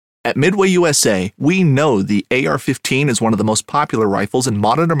At Midway USA, we know the AR-15 is one of the most popular rifles in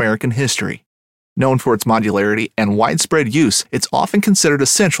modern American history. Known for its modularity and widespread use, it's often considered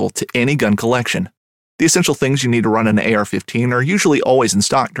essential to any gun collection. The essential things you need to run an AR-15 are usually always in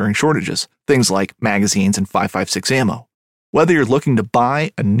stock during shortages, things like magazines and 5.56 ammo. Whether you're looking to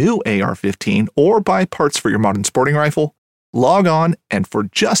buy a new AR-15 or buy parts for your modern sporting rifle, log on and for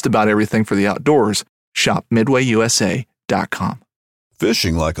just about everything for the outdoors, shop MidwayUSA.com.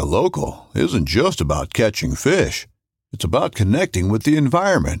 Fishing like a local isn't just about catching fish. It's about connecting with the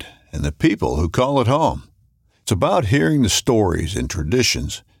environment and the people who call it home. It's about hearing the stories and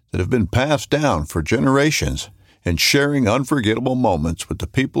traditions that have been passed down for generations and sharing unforgettable moments with the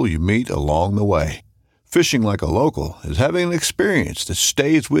people you meet along the way. Fishing like a local is having an experience that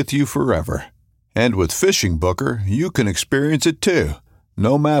stays with you forever. And with Fishing Booker, you can experience it too,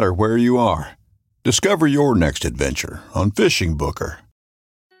 no matter where you are. Discover your next adventure on Fishing Booker.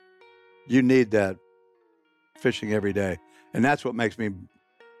 You need that fishing every day. And that's what makes me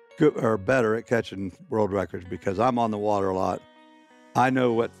good or better at catching world records, because I'm on the water a lot. I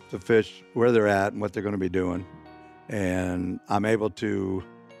know what the fish, where they're at and what they're going to be doing. And I'm able to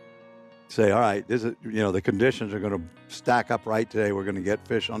say, all right, this is, the conditions are going to stack up right today. We're going to get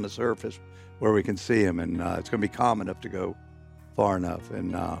fish on the surface where we can see them, and it's going to be calm enough to go far enough.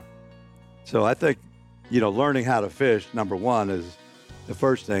 And so I think, learning how to fish, number one, is the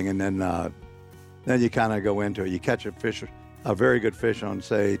first thing, and then you kind of go into it. You catch a very good fish on,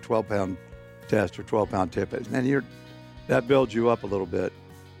 say, 12-pound test or 12-pound tippet, and then that builds you up a little bit.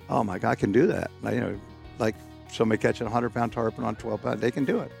 Oh my God, I can do that. Like somebody catching a 100-pound tarpon on 12-pound, they can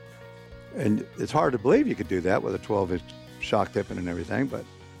do it. And it's hard to believe you could do that with a 12-inch shock tipping and everything, but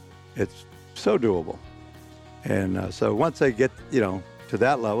it's so doable. And so once they get, to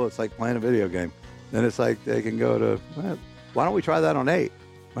that level, it's like playing a video game. Then it's like they can go to, well, why don't we try that on 8?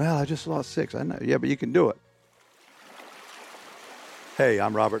 Well, I just lost 6. I know. Yeah, but you can do it. Hey,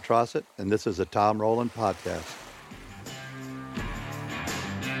 I'm Robert Trossett, and this is a Tom Rowland podcast.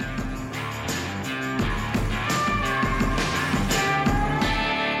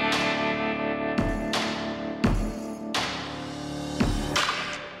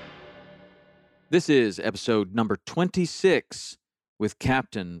 This is episode number 26 with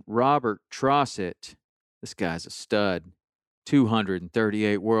Captain Robert Trossett. This guy's a stud.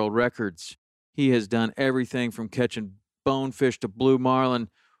 238 world records. He has done everything from catching bonefish to blue marlin,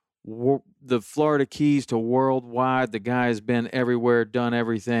 the Florida Keys to worldwide. The guy has been everywhere, done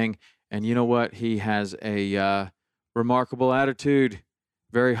everything. And you know what? He has a remarkable attitude,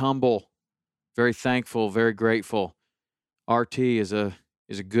 very humble, very thankful, very grateful. RT is a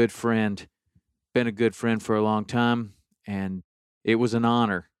good friend. Been a good friend for a long time, and it was an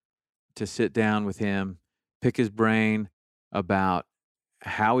honor to sit down with him, pick his brain about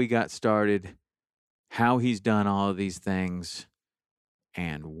how he got started, how he's done all of these things,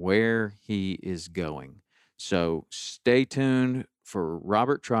 and where he is going. So stay tuned for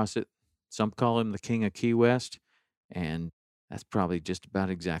Robert Trossett. Some call him the King of Key West, and that's probably just about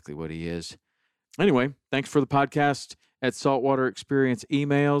exactly what he is. Anyway, thanks for the podcast at Saltwater Experience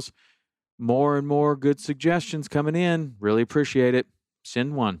emails. More and more good suggestions coming in. Really appreciate it.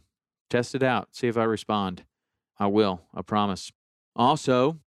 Send one. Test it out. See if I respond. I will. I promise.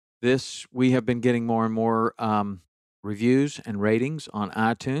 Also, we have been getting more and more reviews and ratings on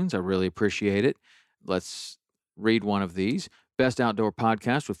iTunes. I really appreciate it. Let's read one of these. Best Outdoor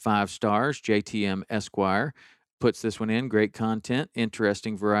Podcast with 5 stars. JTM Esquire puts this one in. Great content.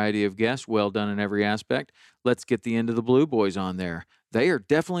 Interesting variety of guests. Well done in every aspect. Let's get the End of the Blue Boys on there. They are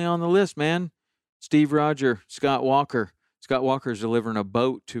definitely on the list, man. Steve Roger, Scott Walker. Scott Walker is delivering a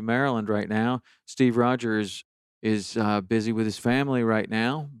boat to Maryland right now. Steve Roger is busy with his family right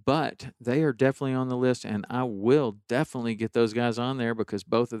now, but they are definitely on the list, and I will definitely get those guys on there because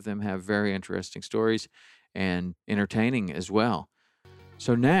both of them have very interesting stories and entertaining as well.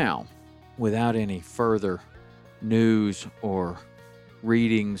 So now, without any further news or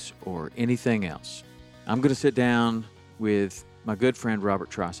readings or anything else, I'm going to sit down with my good friend Robert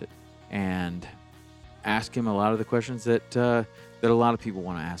Trossett and ask him a lot of the questions that a lot of people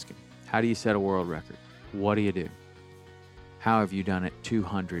want to ask him. How do you set a world record? What do you do? How have you done it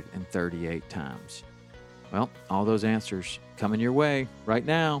 238 times? Well, all those answers coming your way right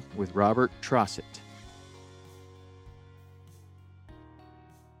now with Robert Trossett.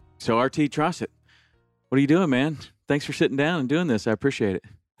 So RT Trossett, what are you doing, man? Thanks for sitting down and doing this. I appreciate it.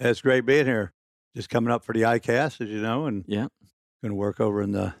 It's great being here. Just coming up for the ICAST, as you know, and going to work over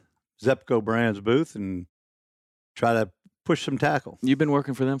in the Zepco Brands booth and try to push some tackle. You've been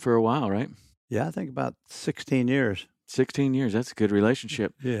working for them for a while, right? Yeah, I think about 16 years. 16 years. That's a good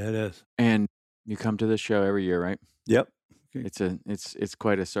relationship. Yeah, it is. And you come to this show every year, right? Yep. It's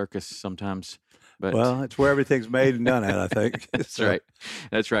quite a circus sometimes. But Well, it's where everything's made and done at, I think. that's right.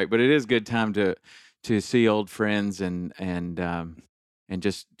 That's right. But it is a good time to see old friends and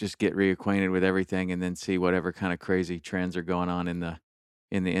just get reacquainted with everything, and then see whatever kind of crazy trends are going on in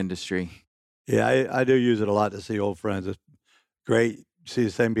the industry. Yeah, I do use it a lot to see old friends. It's great. You see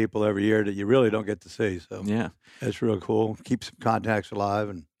the same people every year that you really don't get to see. So Yeah. it's real cool. Keep some contacts alive.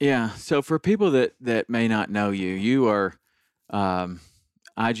 And Yeah. So for people that may not know you, you are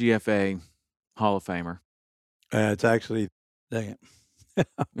IGFA Hall of Famer. it's actually, dang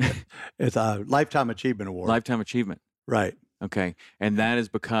it, it's a Lifetime Achievement Award. Lifetime Achievement. Right. Okay. And that is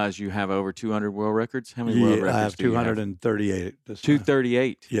because you have over 200 world records? How many world records I have do you have? 238. This time.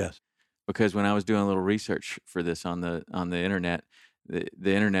 238. Yes. Because when I was doing a little research for this on the internet, the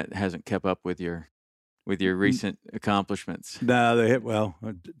internet hasn't kept up with your recent accomplishments. No, they hit well.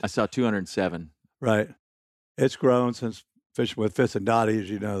 I saw 207. Right. It's grown since Fishing with Fitz and Dottie. As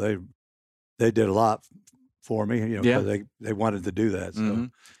you know, they did a lot for me, Yeah. because they wanted to do that. So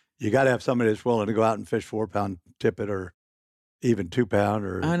Mhm. you got to have somebody that's willing to go out and fish 4-pound tippet or even 2-pound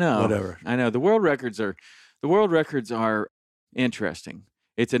or I know. whatever. I know. The world records are interesting.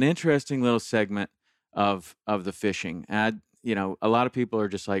 It's an interesting little segment of the fishing. And a lot of people are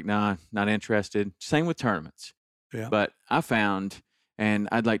just like, nah, not interested. Same with tournaments. Yeah. But I found, and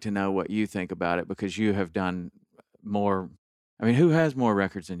I'd like to know what you think about it, because you have done more. I mean, who has more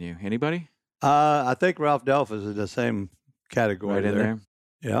records than you? Anybody? I think Ralph Delph is in the same category. Right in there.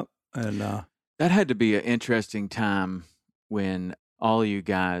 Yep. And That had to be an interesting time when all of you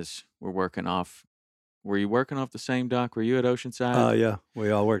guys were working off. Were you working off the same dock? Were you at Oceanside? yeah, we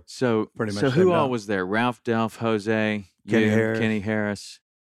all worked. So pretty much So same who all dock. was there? Ralph Delph, Jose, Kenny you, Harris. Kenny Harris,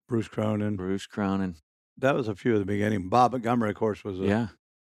 Bruce Cronin. Bruce Cronin. That was a few at the beginning. Bob Montgomery, of course, was Yeah.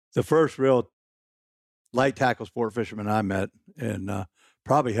 the first real light tackle sport fisherman I met, and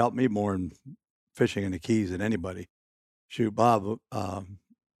probably helped me more in fishing in the Keys than anybody. Shoot, Bob,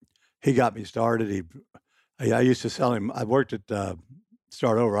 he got me started. I used to sell him. I worked at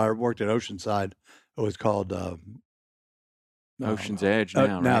Start Over. I worked at Oceanside. It was called Ocean's Edge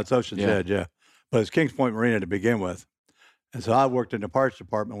now, now right? it's Ocean's Yeah. Edge, yeah. But it's Kings Point Marina to begin with. And so I worked in the parts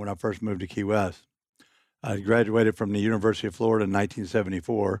department when I first moved to Key West. I graduated from the University of Florida in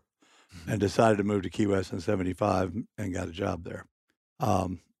 1974 and decided to move to Key West in 75 and got a job there.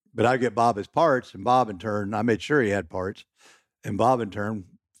 But I get Bob his parts, and Bob in turn, I made sure he had parts, and Bob in turn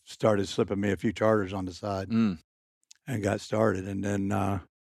started slipping me a few charters on the side Mm. and got started. And then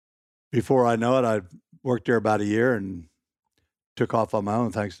before I know it, I worked there about a year and took off on my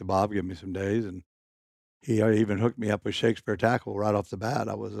own, thanks to Bob giving me some days. And he even hooked me up with Shakespeare Tackle right off the bat.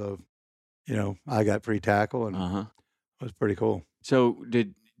 I was I got free tackle, and Uh-huh. it was pretty cool. So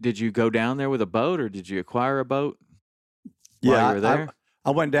did you go down there with a boat, or did you acquire a boat while Yeah, you were there? I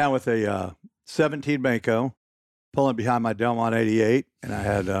went down with a 17 Mako, pulling behind my Delmont 88, and I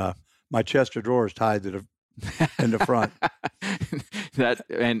had my chest of drawers tied to in the front. That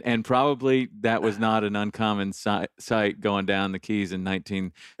and probably that was not an uncommon sight going down the Keys in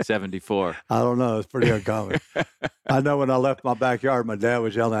 1974. I don't know. It's pretty uncommon. I know when I left my backyard, my dad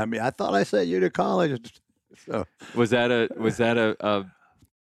was yelling at me, "I thought I sent you to college." So Was that a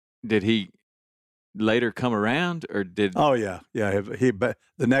did he later come around, or did oh yeah. But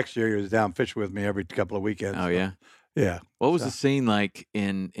the next year he was down fishing with me every couple of weekends. Oh so, yeah? yeah. What was So- the scene like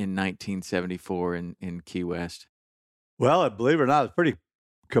in 1974 in Key West? Well, believe it or not, it's pretty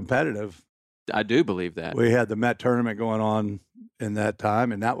competitive. I do believe that. We had the Met tournament going on in that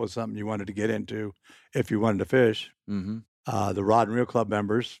time, and that was something you wanted to get into if you wanted to fish. Mm-hmm. The Rod and Reel Club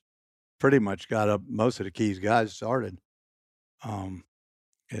members pretty much got up. Most of the Keys guys started.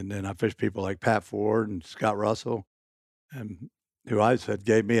 And then I fished people like Pat Ford and Scott Russell, and who I said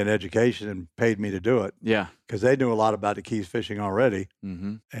gave me an education and paid me to do it Yeah. because they knew a lot about the Keys fishing already.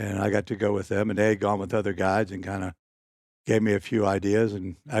 Mm-hmm. And I got to go with them, and they had gone with other guides and kind of gave me a few ideas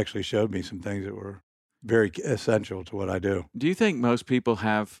and actually showed me some things that were very essential to what I do. Do you think most people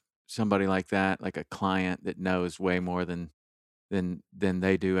have somebody like that, like a client that knows way more than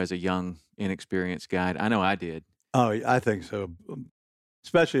they do as a young, inexperienced guide? I know I did. Oh, I think so,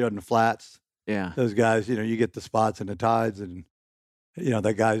 especially on the flats. Yeah. Those guys, you get the spots and the tides, and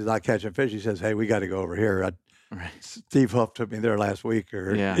that guy's not catching fish. He says, "Hey, we got to go over here." Right. Steve Huff took me there last week,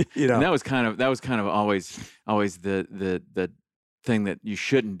 or Yeah. And that was kind of always the thing that you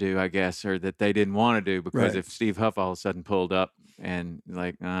shouldn't do, I guess, or that they didn't want to do, because Right. if Steve Huff all of a sudden pulled up and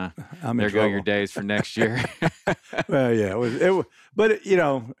like, I'm in there go your trouble. days for next year. Well, yeah, it was, but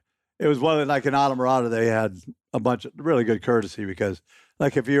it was one of like in Islamorada, they had a bunch of really good courtesy because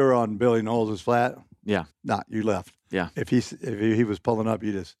like if you were on Billy Knowles' flat, Yeah. you left. Yeah. If he was pulling up,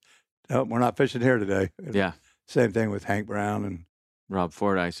 you just, oh, we're not fishing here today. And Yeah. same thing with Hank Brown and Rob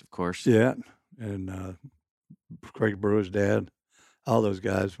Fordyce, of course. yeah, and Craig Brewer's dad. All those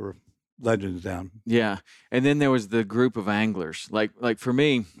guys were legends down. Yeah. And then there was the group of anglers. Like for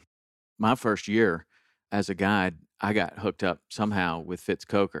me, my first year as a guide, I got hooked up somehow with Fitz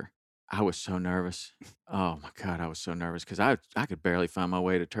Coker. I was so nervous. Oh my God, I was so nervous because I could barely find my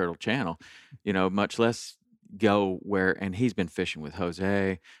way to Turtle Channel, much less go where, and he's been fishing with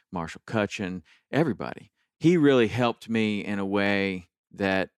Jose, Marshall Cutchin, everybody. He really helped me in a way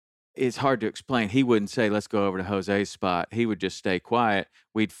that it's hard to explain. He wouldn't say, let's go over to Jose's spot. He would just stay quiet.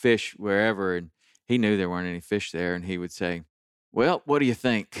 We'd fish wherever, and he knew there weren't any fish there, and he would say, well, what do you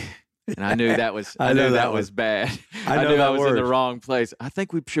think? And I knew that was I knew that was bad. I knew I was in the wrong place. I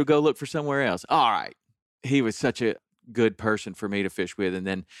think we should go look for somewhere else. All right. He was such a good person for me to fish with. And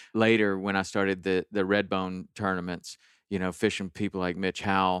then later when I started the Redbone tournaments, fishing people like Mitch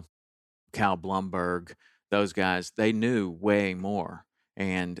Howell, Cal Blumberg, those guys, they knew way more.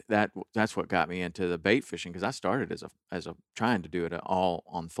 And that's what got me into the bait fishing because I started as a trying to do it all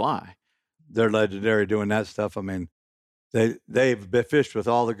on fly. They're legendary doing that stuff. I mean, they've been fished with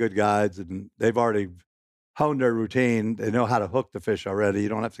all the good guides, and they've already honed their routine. They know how to hook the fish already. You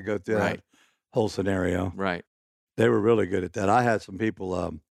don't have to go through that whole scenario. Right. They were really good at that. I had some people,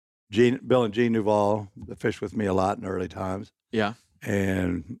 Bill and Gene Duval, that fished with me a lot in early times. Yeah.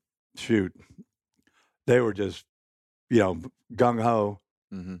 And shoot, they were just, gung ho,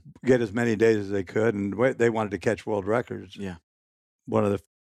 get as many days as they could, and they wanted to catch world records. Yeah. One of the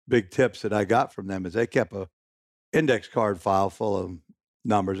big tips that I got from them is they kept a index card file full of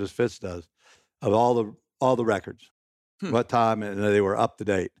numbers, as Fitz does, of all the records, what time, and they were up to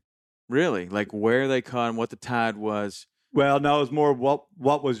date. Really? Like where they caught and what the tide was? Well, no, it was more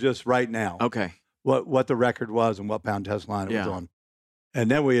what was just right now. Okay. What the record was and what pound test line it was on. And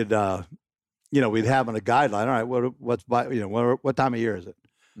then we'd have on a guideline. All right, what's by, what time of year is it?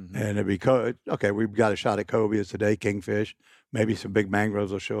 Mm-hmm. And it'd be okay. We've got a shot at cobias today, kingfish. Maybe some big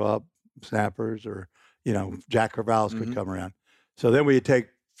mangroves will show up, snappers, or Jack Crevalles could come around. So then we'd take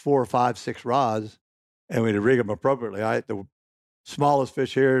 4 or 5, 6 rods, and we'd rig them appropriately. The smallest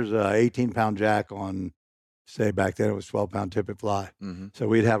fish here is 18-pound jack on, say back then it was 12-pound tippet fly. Mm-hmm. So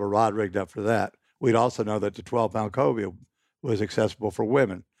we'd have a rod rigged up for that. We'd also know that the 12-pound cobia was accessible for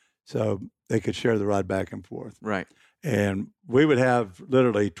women, so they could share the rod back and forth. Right. And we would have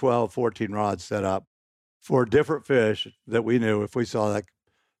literally 12, 14 rods set up for different fish that we knew if we saw that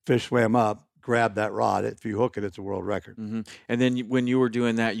fish swam up, grab that rod. If you hook it, it's a world record. Mm-hmm. And then when you were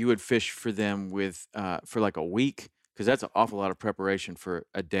doing that, you would fish for them with for like a week, because that's an awful lot of preparation for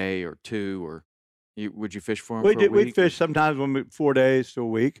a day or two. Or would you fish for them? We'd fish sometimes 4 days to a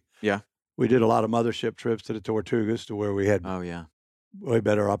week. Yeah. We did a lot of mothership trips to the Tortugas, to where we had way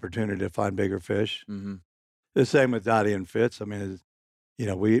better opportunity to find bigger fish. Mm-hmm. The same with Dottie and Fitz. I mean,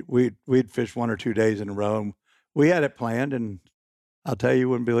 we'd fish 1 or 2 days in a row. And we had it planned, and I'll tell you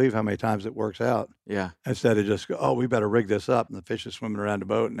wouldn't believe how many times it works out. Yeah. Instead of just we better rig this up, and the fish is swimming around the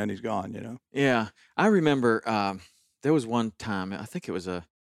boat, and then he's gone. Yeah. I remember there was one time, I think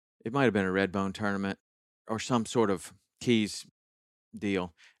it might have been a Redbone tournament or some sort of Keys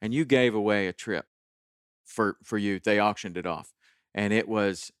deal, and you gave away a trip for you. They auctioned it off, and it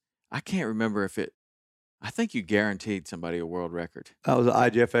was, I can't remember I think you guaranteed somebody a world record. That was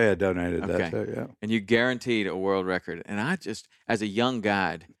IGFA. I donated that too, yeah. And you guaranteed a world record. And I just, as a young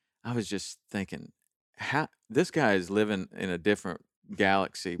guide, I was just thinking, this guy is living in a different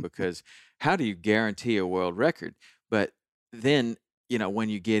galaxy, because how do you guarantee a world record? But then, when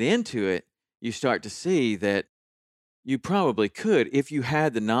you get into it, you start to see that you probably could, if you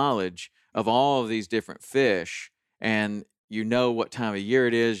had the knowledge of all of these different fish, and what time of year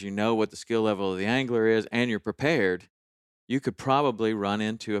it is, what the skill level of the angler is, and you're prepared, you could probably run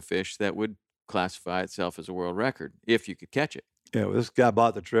into a fish that would classify itself as a world record if you could catch it. Yeah, well, this guy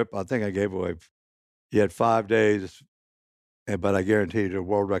bought the trip. I think I gave away, he had 5 days, but I guaranteed you a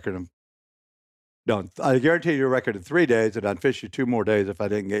world record. No, I guaranteed you a record in 3 days, and I'd fish you 2 more days if I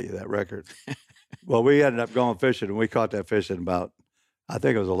didn't get you that record. Well, we ended up going fishing, and we caught that fish in about, I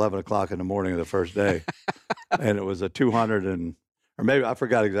think it was 11 o'clock in the morning of the first day. And it was a 200 or maybe I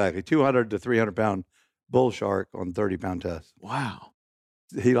forgot exactly, 200 to 300 pound bull shark on 30-pound test. Wow.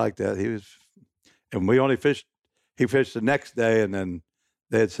 He liked that. And we only fished, he fished the next day, and then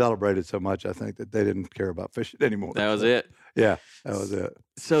they had celebrated so much, I think, that they didn't care about fishing anymore. That was it. Yeah, that was it.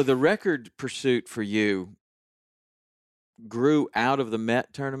 So the record pursuit for you grew out of the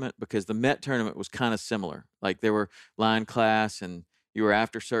Met tournament? Because the Met tournament was kind of similar. Like there were line class and you were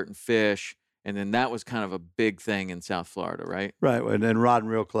after certain fish. And then that was kind of a big thing in South Florida, right? Right. And then Rod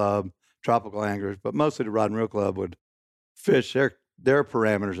and Reel Club, tropical anglers, but mostly the Rod and Reel Club would fish their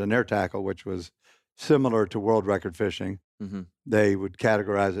parameters and their tackle, which was similar to world record fishing. Mm-hmm. They would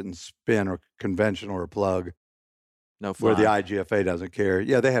categorize it in spin or conventional or plug. No fly. Where the IGFA doesn't care.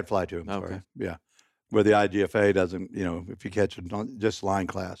 Yeah, they had fly to them. Okay. Sorry. Yeah. Where the IGFA doesn't, if you catch it, just line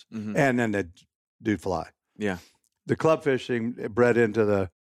class. Mm-hmm. And then they do fly. Yeah. The club fishing bred into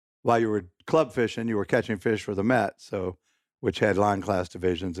while you were club fishing, you were catching fish for the Met, which had line class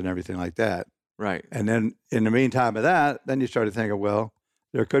divisions and everything like that. Right. And then in the meantime of that, then you started thinking, well,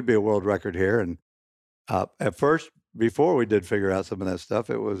 there could be a world record here. And at first, before we did figure out some of that stuff,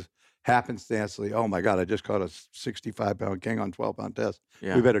 it was happenstancely, oh my God, I just caught a 65-pound king on 12-pound test.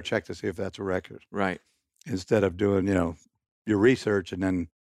 Yeah. We better check to see if that's a record. Right. Instead of doing, your research and then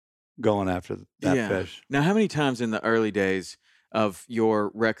going after that fish. Now, how many times in the early days of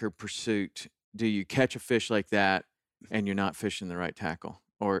your record pursuit do you catch a fish like that and you're not fishing the right tackle?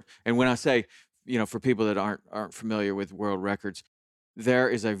 And when I say, for people that aren't familiar with world records, there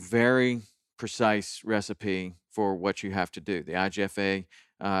is a very precise recipe for what you have to do. The IGFA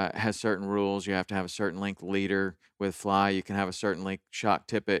has certain rules. You have to have a certain length leader with fly. You can have a certain length shock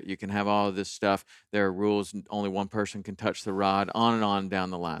tippet. You can have all of this stuff. There are rules. Only one person can touch the rod, on and on down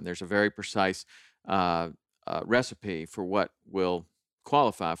the line. There's a very precise recipe for what will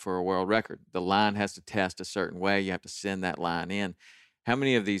qualify for a world record. The line has to test a certain way. You have to send that line in. How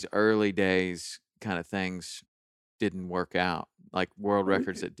many of these early days kind of things didn't work out, like world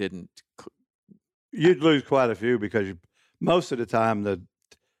records that didn't? You'd lose quite a few because most of the time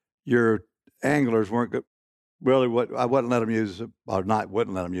your anglers weren't really what I wouldn't let them use, or not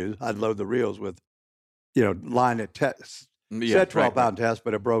wouldn't let them use. I'd load the reels with, line at test. Said 12-pound test,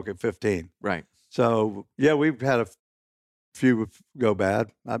 but it broke at 15. Right. So, yeah, we've had a few go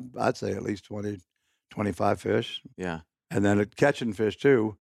bad. I'd say at least 20, 25 fish. Yeah. And then catching fish,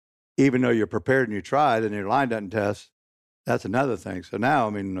 too, even though you're prepared and you tried and your line doesn't test, that's another thing. So now,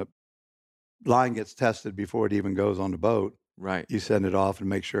 the line gets tested before it even goes on the boat. Right. You send it off and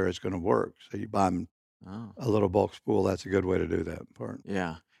make sure it's going to work. So you buy them a little bulk spool. That's a good way to do that part.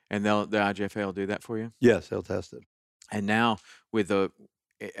 Yeah. And the IGFA will do that for you? Yes, they'll test it. And now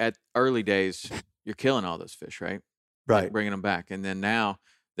at early days, you're killing all those fish, right? Right. Bringing them back. And then now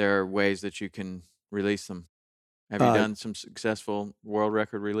there are ways that you can release them. Have you done some successful world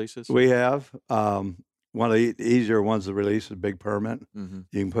record releases? We have. One of the easier ones to release is Big Permit. Mm-hmm.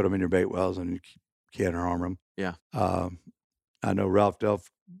 You can put them in your bait wells and you can't harm them. Yeah. I know Ralph Delph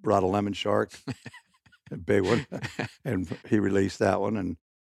brought a lemon shark, a big one, and he released that one. And,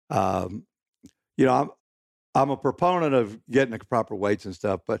 I'm a proponent of getting the proper weights and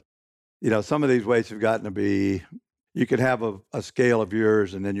stuff, but, some of these weights have gotten to be, you could have a scale of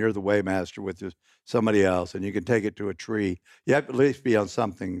yours and then you're the weighmaster with somebody else and you can take it to a tree. You have to at least be on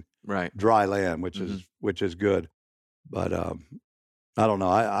something right, dry land, which is good. But I don't know.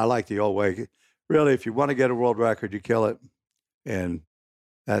 I like the old way. Really, if you want to get a world record, you kill it. And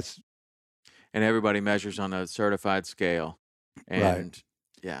everybody measures on a certified scale. And right.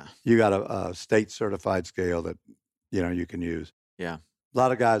 Yeah. You got a state certified scale that, you can use. Yeah. A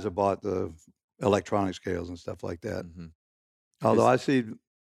lot of guys have bought the electronic scales and stuff like that. Mm-hmm. Although I see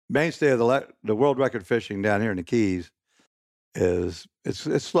mainstay of the world record fishing down here in the Keys is it's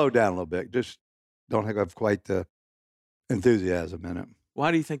slowed down a little bit. Just don't have quite the enthusiasm in it.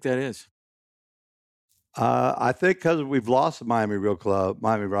 Why do you think that is? I think because we've lost the Miami Rod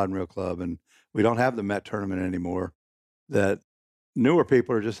and Reel Club, and we don't have the Met tournament anymore. That newer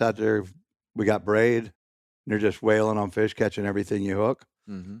people are just out there. We got braid, and they're just whaling on fish, catching everything you hook.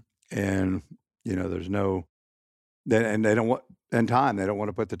 Mm-hmm. And there's no, and they don't want time. They don't want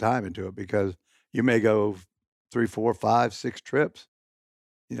to put the time into it because you may go 3, 4, 5, 6 trips.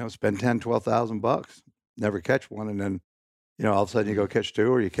 Spend $10,000-$12,000, never catch one, and then all of a sudden you go catch 2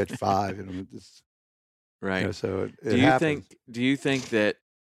 or you catch 5. Right. So it happens. Do you think that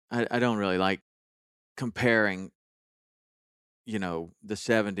I don't really like comparing, the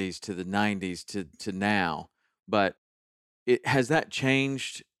 70s to the 90s to now, but has that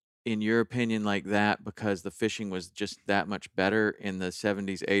changed in your opinion like that because the fishing was just that much better in the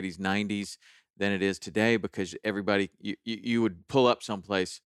 70s, 80s, 90s than it is today? Because everybody, you would pull up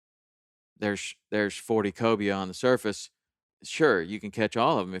someplace, there's 40 cobia on the surface. Sure, you can catch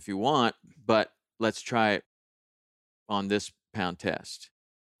all of them if you want, but let's try it on this pound test.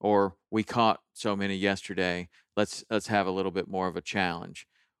 Or we caught so many yesterday, let's have a little bit more of a challenge.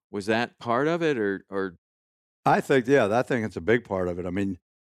 Was that part of it, or I think it's a big part of it. I mean,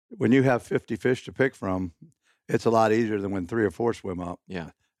 when you have 50 fish to pick from, it's a lot easier than when 3 or 4 swim up.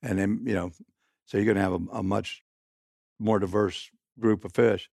 Yeah. And then, so you're going to have a much more diverse group of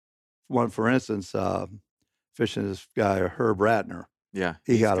fish. For instance, fishing this guy, Herb Ratner. Yeah.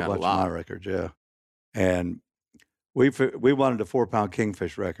 He he's got a bunch of my records, yeah. And we wanted a 4-pound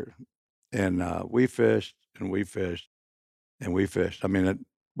kingfish record. And we fished and we fished and we fished. I mean,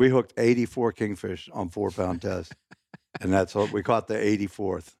 we hooked 84 kingfish on 4-pound tests. And that's what we caught, the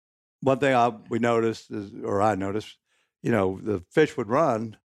 84th. One thing I noticed, the fish would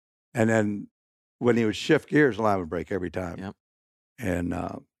run, and then when he would shift gears, the line would break every time. Yep. And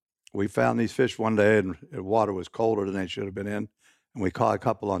we found these fish one day, and the water was colder than they should have been in, and we caught a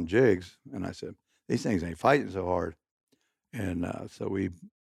couple on jigs. And I said, "These things ain't fighting so hard." And so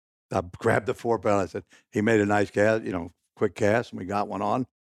I grabbed the 4-pound. I said, he made a nice cast, quick cast, and we got one on.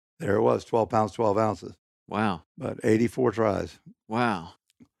 There it was, 12 pounds, 12 ounces. Wow. But 84 tries. Wow.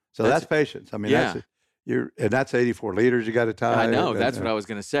 So that's patience. I mean, yeah. That's 84 liters you got to tie. I know. That's what I was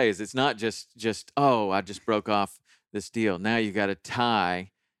going to say. Is it's not just I just broke off this deal. Now you got to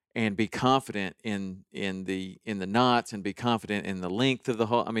tie and be confident in the knots, and be confident in the length of the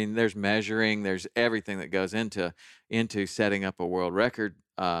whole. I mean, there's measuring, there's everything that goes into setting up a world record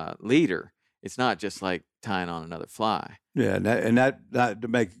leader. It's not just like tying on another fly. Yeah, and that to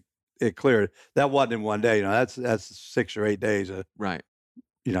make it clear, that wasn't in one day. That's 6 or 8 days of right.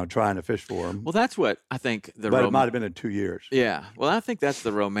 Trying to fish for them. Well, that's what I think. But it might have been in 2 years. Yeah. Well, I think that's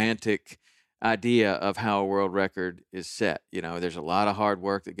the romantic idea of how a world record is set. There's a lot of hard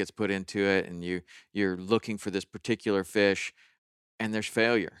work that gets put into it, and you're looking for this particular fish, and there's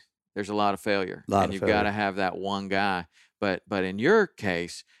failure. There's a lot of failure, and you've got to have that one guy. But in your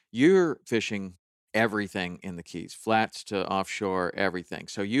case, you're fishing everything in the Keys, flats to offshore, everything.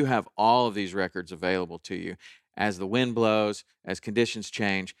 So you have all of these records available to you. As the wind blows, as conditions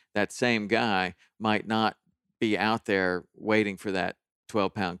change, that same guy might not be out there waiting for that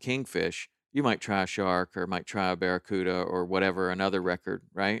 12-pound kingfish. You might try a shark, or might try a barracuda, or whatever, another record,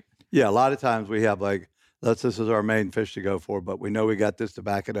 right? Yeah, a lot of times we have this is our main fish to go for, but we know we got this to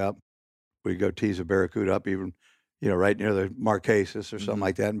back it up. We go tease a barracuda up even, right near the Marquesas or something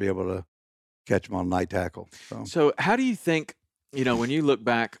like that, and be able to catch them on night tackle. So how do you think, when you look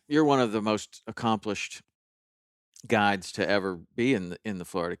back, you're one of the most accomplished guides to ever be in the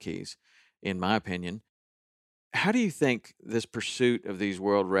Florida Keys, in my opinion. How do you think this pursuit of these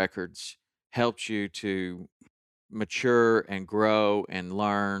world records helped you to mature and grow and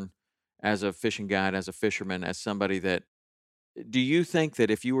learn as a fishing guide, as a fisherman, as somebody that, do you think that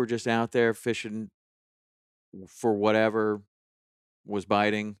if you were just out there fishing for whatever was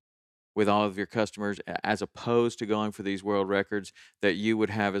biting with all of your customers, as opposed to going for these world records, that you would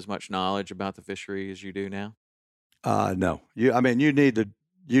have as much knowledge about the fishery as you do now? No. You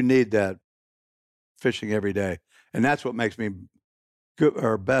need that fishing every day. And that's what makes me good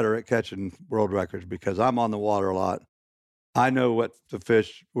or better at catching world records, because I'm on the water a lot. I know what the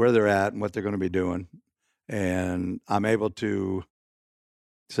fish, where they're at and what they're going to be doing. And I'm able to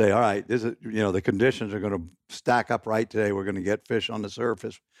say, all right, this is, the conditions are going to stack up right today. We're going to get fish on the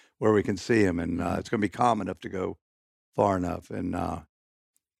surface where we can see them, and it's going to be calm enough to go far enough. And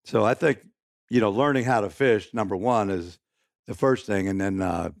so I think, learning how to fish, number one, is the first thing. And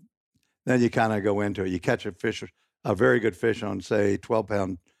then you kind of go into it. You catch a very good fish on, say,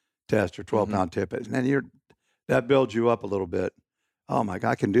 12-pound test or 12-pound tippet, and then that builds you up a little bit. Oh my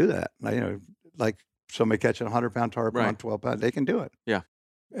God, I can do that. Like somebody catching a 100-pound tarpon on 12-pound, they can do it. Yeah.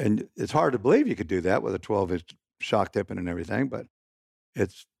 And it's hard to believe you could do that with a 12-inch shock tipping and everything, but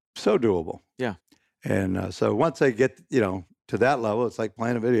it's so doable. Yeah. And so once they get, to that level, it's like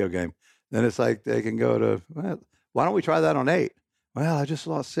playing a video game. Then it's like they can go to, well, why don't we try that on 8? Well, I just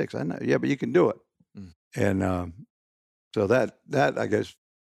lost 6. I know. Yeah, but you can do it. And so that I guess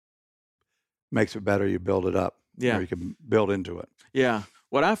makes it better. You build it up. Yeah. Or you can build into it. Yeah.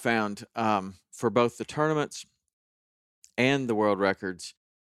 What I found for both the tournaments and the world records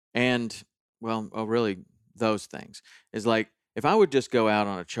and, really those things, is like, if I would just go out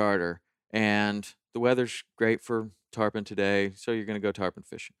on a charter and the weather's great for tarpon today, so you're going to go tarpon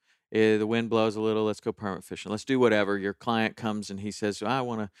fishing. The wind blows a little, let's go permit fishing. Let's do whatever. Your client comes and he says, I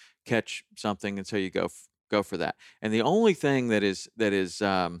want to catch something, and so you go for that. And the only thing that is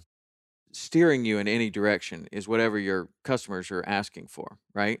steering you in any direction is whatever your customers are asking for,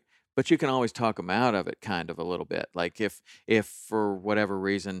 right? But you can always talk them out of it kind of a little bit. Like if for whatever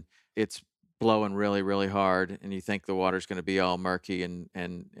reason it's blowing really, really hard and you think the water's going to be all murky and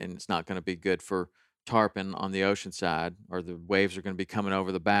it's not going to be good for tarpon on the ocean side, or the waves are going to be coming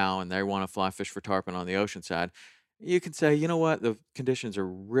over the bow and they want to fly fish for tarpon on the ocean side, you can say, you know what, the conditions are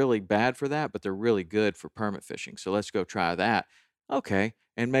really bad for that, but they're really good for permit fishing. So let's go try that. Okay.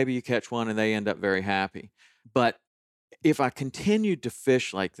 And maybe you catch one and they end up very happy. But if I continued to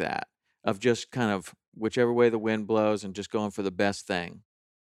fish like that, of just kind of whichever way the wind blows and just going for the best thing,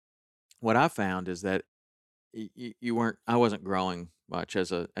 what I found is that I wasn't growing much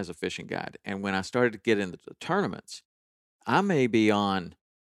as a fishing guide. And when I started to get into the tournaments, I may be on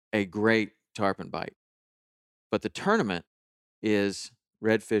a great tarpon bite, but the tournament is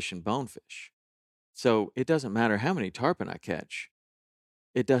redfish and bonefish. So it doesn't matter how many tarpon I catch.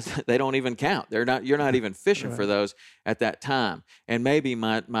 It doesn't. They don't even count. They're not. You're not even fishing for Right. those at that time. And maybe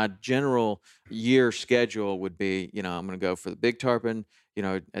my general year schedule would be, I'm going to go for the big tarpon,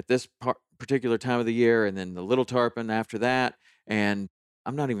 at this particular time of the year, and then the little tarpon after that. And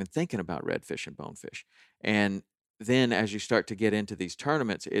I'm not even thinking about redfish and bonefish. And then as you start to get into these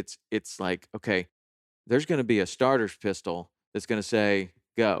tournaments, it's like, okay, there's going to be a starter's pistol that's going to say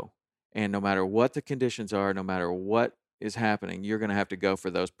go. And no matter what the conditions are, no matter what is happening, you're going to have to go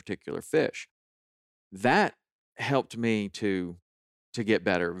for those particular fish. That helped me to get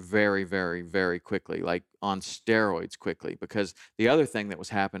better very, very, very quickly, like on steroids quickly. Because the other thing that was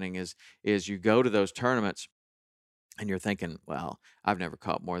happening is you go to those tournaments and you're thinking, well, I've never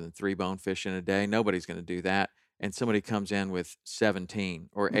caught more than 3 bonefish in a day. Nobody's going to do that. And somebody comes in with 17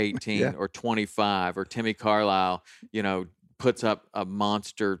 or 18 Yeah. or 25, or Timmy Carlisle, puts up a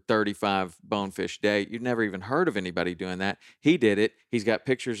monster 35 bonefish day. You've never even heard of anybody doing that. He did it. He's got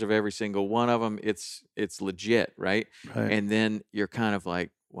pictures of every single one of them. It's legit, right? Right. And then you're kind of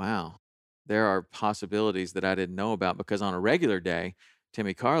like, wow, there are possibilities that I didn't know about, because on a regular day,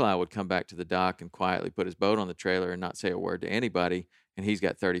 Timmy Carlisle would come back to the dock and quietly put his boat on the trailer and not say a word to anybody, and he's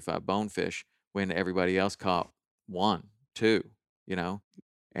got 35 bonefish when everybody else caught 1, 2,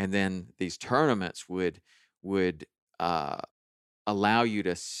 and then these tournaments would uh, allow you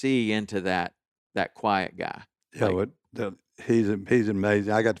to see into that quiet guy. Yeah, Like, he's amazing.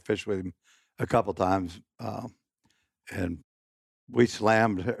 I got to fish with him a couple times, and we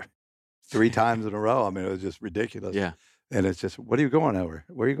slammed 3 times in a row. I mean, it was just ridiculous. yeah, And it's just, what are you going over?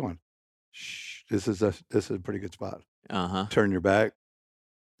 Where are you going? Shh, this is a pretty good spot. Turn your back.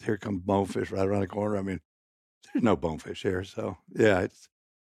 Here comes bonefish right around the corner. I mean, there's no bonefish here. So yeah,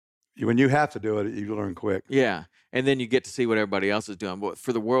 when you have to do it, you learn quick. yeah. And then you get to see what everybody else is doing. But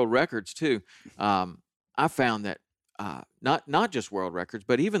for the world records too, I found that not just world records,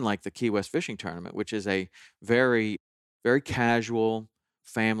 but even like the Key West Fishing Tournament, which is a very, very casual,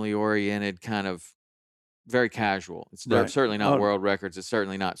 family-oriented kind of, very casual. They're Right. certainly not Oh, world records. It's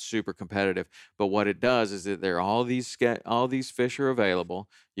certainly not super competitive. But what it does is that there are all these fish are available.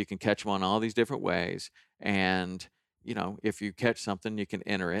 You can catch them on all these different ways, and if you catch something, you can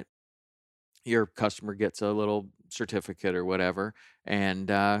enter it. Your customer gets a little certificate or whatever, and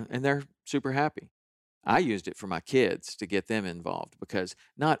they're super happy. I used it for my kids to get them involved, because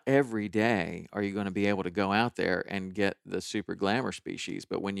not every day are you going to be able to go out there and get the super glamour species.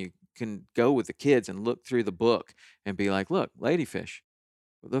 But when you can go with the kids and look through the book and be like, look, ladyfish,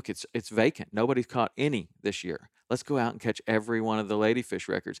 look, it's vacant. Nobody's caught any this year. Let's go out and catch every one of the ladyfish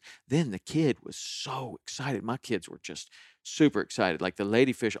records. Then the kid was so excited. My kids were just super excited. Like the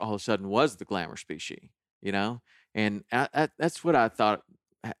ladyfish all of a sudden was the glamour species, And that's what I thought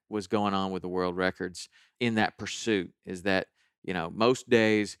was going on with the world records in that pursuit, is that, most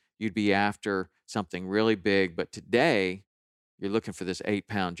days you'd be after something really big, but today you're looking for this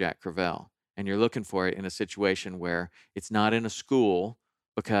 8-pound Jack Crevalle, and you're looking for it in a situation where it's not in a school,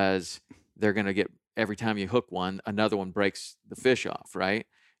 because they're going to get, every time you hook one, another one breaks the fish off, right?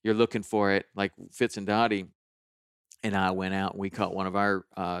 You're looking for it, like Fitz and Dottie and I went out and we caught one of our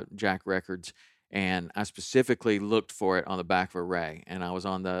Jack records, and I specifically looked for it on the back of a ray. And I was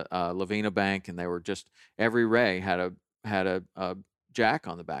on the Lavina Bank, and they were just, every ray had a Jack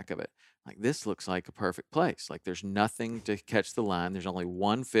on the back of it. Like, this looks like a perfect place. Like, there's nothing to catch the line. There's only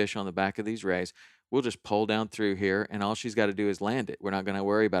one fish on the back of these rays. We'll just pull down through here, and all she's got to do is land it. We're not going to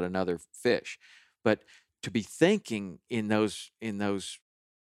worry about another fish. But to be thinking in those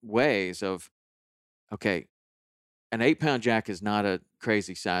ways of, okay, an 8-pound Jack is not a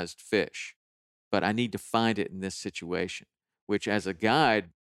crazy sized fish, but I need to find it in this situation, which as a guide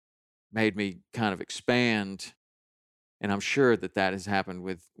made me kind of expand. And I'm sure that has happened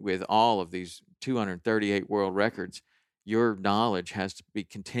with all of these 238 world records. Your knowledge has to be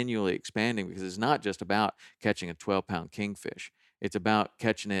continually expanding, because it's not just about catching a 12-pound kingfish. It's about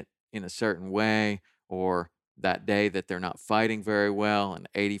catching it in a certain way, or that day that they're not fighting very well, and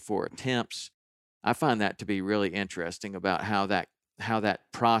 84 attempts. I find that to be really interesting about how that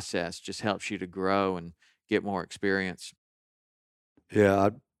process just helps you to grow and get more experience. Yeah,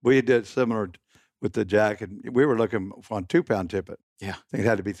 we did similar with the jack, and we were looking for a 2-pound tippet. Yeah. I think it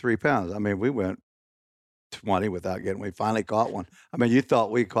had to be 3 pounds. I mean, we went 20 without getting. We finally caught one. I mean, you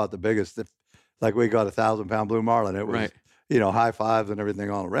thought we caught the biggest, like we got a 1,000-pound blue marlin. It was, Right. High fives and everything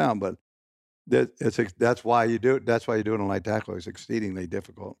all around. But that's why you do it. That's why you do it on light tackle. It's exceedingly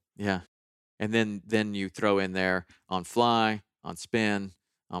difficult. Yeah. And then you throw in there on fly, on spin,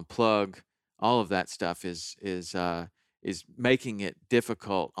 on plug. All of that stuff is making it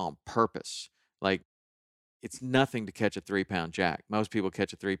difficult on purpose. Like, it's nothing to catch a 3-pound jack. Most people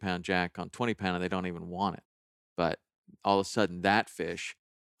catch a 3-pound jack on 20-pound and they don't even want it. But all of a sudden, that fish,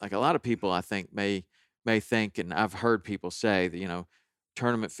 like a lot of people, I think may think, and I've heard people say that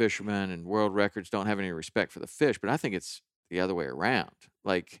tournament fishermen and world records don't have any respect for the fish, but I think it's the other way around.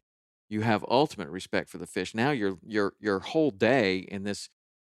 Like, you have ultimate respect for the fish. Now your whole day in this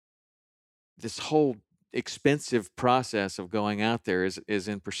whole expensive process of going out there is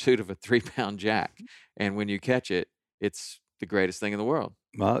in pursuit of a 3-pound jack, and when you catch it, it's the greatest thing in the world.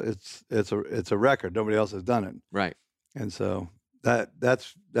 Well, it's a record. Nobody else has done it, Right. and so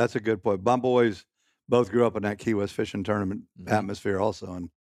that's a good point. Bum boys both grew up in that Key West fishing tournament atmosphere also, and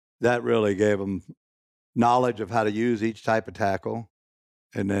that really gave them knowledge of how to use each type of tackle,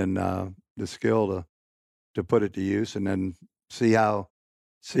 and then the skill to put it to use, and then see how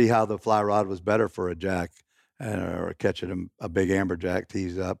the fly rod was better for a jack or catching a big amberjack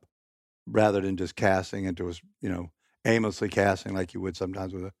teased up rather than just casting into aimlessly casting like you would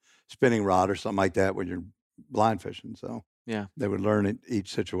sometimes with a spinning rod or something like that when you're blind fishing. So Yeah. they would learn in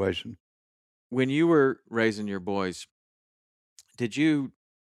each situation. When you were raising your boys, did you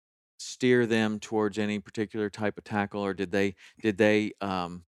steer them towards any particular type of tackle, or did they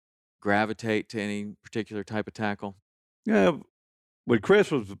gravitate to any particular type of tackle? Yeah. When Chris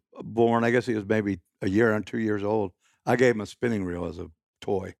was born, I guess he was maybe a year and 2 years old. I gave him a spinning reel as a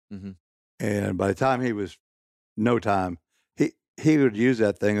toy. Mm-hmm. And by the time he was no time, he would use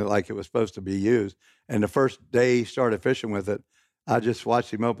that thing like it was supposed to be used. And the first day he started fishing with it, I just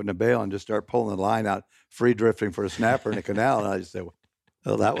watched him open the bail and just start pulling the line out, free drifting for a snapper in the canal. And I just said,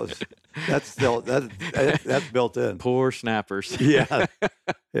 well, that's built in. Poor snappers. Yeah.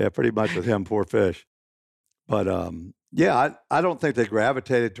 Yeah, pretty much with him, poor fish. But yeah, I don't think they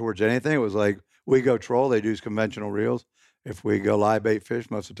gravitated towards anything. It was like, we go troll, they use conventional reels. If we go live bait fish,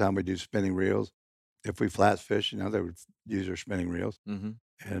 most of the time we do spinning reels. If we flats fish, they would use their spinning reels. Mm-hmm.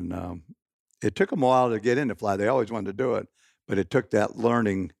 And it took them a while to get into fly. They always wanted to do it, but it took that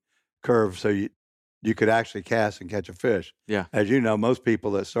learning curve so you could actually cast and catch a fish. Yeah. As you know, most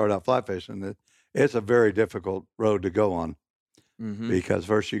people that start out fly fishing, it's a very difficult road to go on. Mm-hmm. Because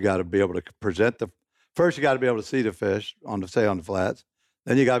first you got to be able to you got to be able to see the fish on the flats.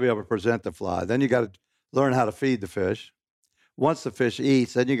 Then you got to be able to present the fly. Then you got to learn how to feed the fish. Once the fish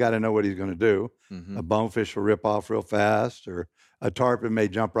eats, then you got to know what he's going to do. Mm-hmm. A bonefish will rip off real fast, or a tarpon may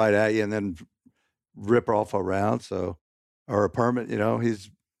jump right at you and then rip off around. So, or a permit,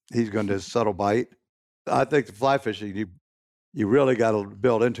 he's going to subtle bite. I think the fly fishing, you really got to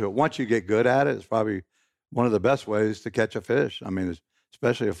build into it. Once you get good at it, it's probably one of the best ways to catch a fish. I mean,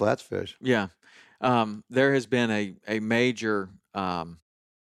 especially a flats fish. Yeah. There has been a major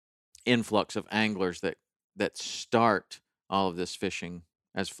influx of anglers that start all of this fishing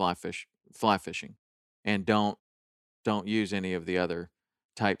as fly fishing, and don't use any of the other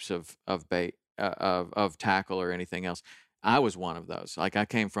types of bait, of tackle or anything else. I was one of those. Like, I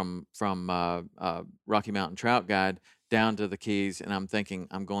came from Rocky Mountain Trout Guide down to the Keys, and I'm thinking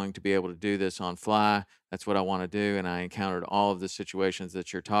I'm going to be able to do this on fly. That's what I want to do. And I encountered all of the situations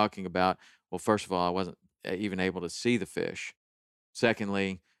that you're talking about. Well, first of all, I wasn't even able to see the fish.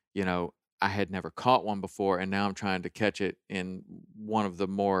 Secondly, I had never caught one before, and now I'm trying to catch it in one of the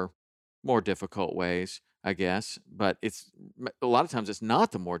more difficult ways, I guess. But it's a lot of times it's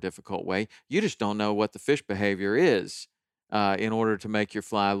not the more difficult way. You just don't know what the fish behavior is in order to make your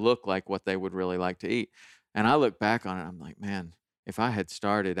fly look like what they would really like to eat. And I look back on it, I'm like, man, if I had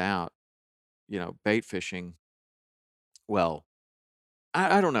started out, bait fishing, well,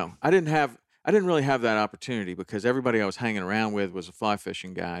 I don't know. I didn't really have that opportunity because everybody I was hanging around with was a fly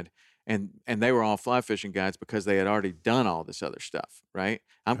fishing guide. And they were all fly fishing guides because they had already done all this other stuff, right?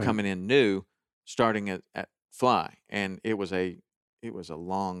 I'm Right. coming in new, starting at fly, and it was a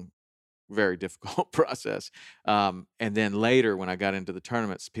long, very difficult process. And then later, when I got into the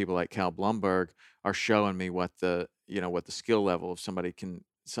tournaments, people like Cal Blumberg are showing me what the skill level of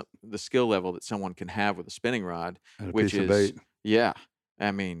the skill level that someone can have with a spinning rod, And a which piece of is bait. yeah.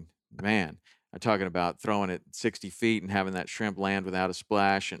 I mean, man. I'm talking about throwing it 60 feet and having that shrimp land without a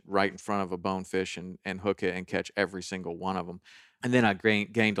splash and right in front of a bonefish and hook it and catch every single one of them. And then I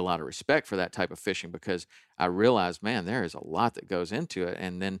gained a lot of respect for that type of fishing because I realized, man, there is a lot that goes into it.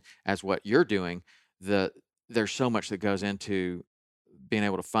 And then as what you're doing, there's so much that goes into being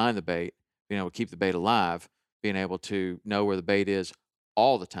able to find the bait, being able to keep the bait alive, being able to know where the bait is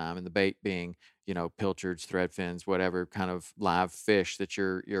all the time, and the bait being, pilchards, thread fins, whatever kind of live fish that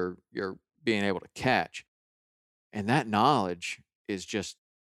you're being able to catch. And that knowledge is just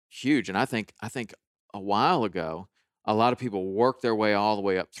huge. And I think a while ago, a lot of people worked their way all the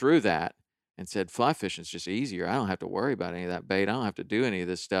way up through that and said, fly fishing is just easier. I don't have to worry about any of that bait. I don't have to do any of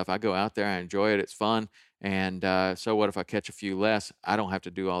this stuff. I go out there, I enjoy it. It's fun. And so what if I catch a few less? I don't have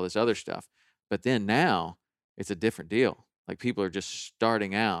to do all this other stuff. But then now it's a different deal. Like people are just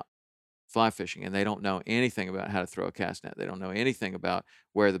starting out fly fishing and they don't know anything about how to throw a cast net. They don't know anything about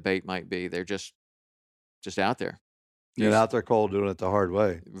where the bait might be. They're just out there. Get out there cold doing it the hard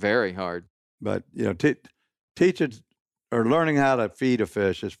way. Very hard. But, teaching or learning how to feed a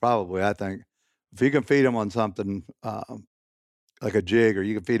fish is probably, I think, if you can feed them on something like a jig, or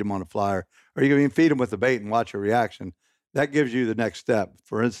you can feed them on a flyer, or you can even feed them with the bait and watch a reaction, that gives you the next step.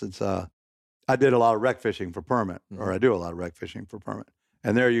 For instance, I did a lot of wreck fishing for permit, or I do a lot of wreck fishing for permit.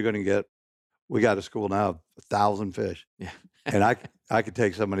 And there you're going to we got a school now of 1,000 fish. Yeah. And I could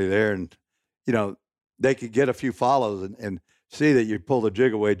take somebody there and, they could get a few follows and see that you pull the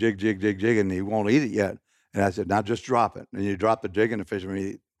jig away, jig, and he won't eat it yet. And I said, now just drop it. And you drop the jig and the fish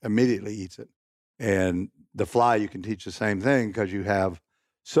immediately eats it. And the fly, you can teach the same thing because you have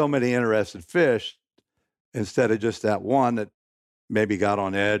so many interested fish instead of just that one that maybe got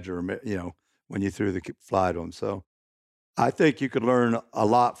on edge or, when you threw the fly to them. So I think you could learn a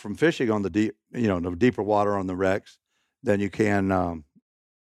lot from fishing on the deeper water on the wrecks than you can,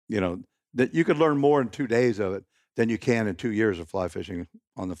 that you could learn more in 2 days of it than you can in 2 years of fly fishing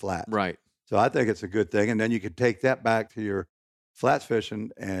on the flats. Right. So I think it's a good thing. And then you could take that back to your flats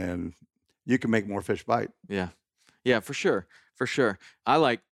fishing and you can make more fish bite. Yeah. Yeah, for sure. For sure.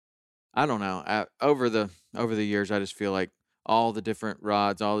 I don't know. Over the years, I just feel like all the different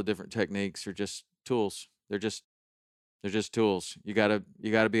rods, all the different techniques are just tools. They're just tools. You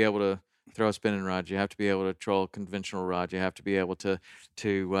gotta be able to throw a spinning rod. You have to be able to troll a conventional rod. You have to be able to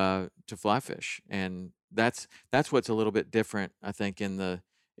fly fish, and that's what's a little bit different, I think, in the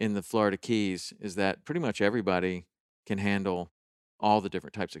Florida Keys, is that pretty much everybody can handle all the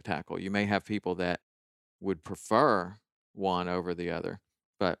different types of tackle. You may have people that would prefer one over the other,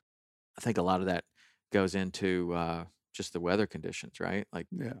 but I think a lot of that goes into just the weather conditions, right? Like,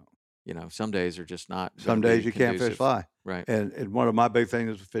 some days are just not. Some days you can't fish fly. Right. And one of my big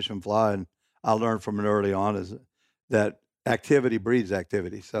things with fishing fly, and I learned from it early on, is that activity breeds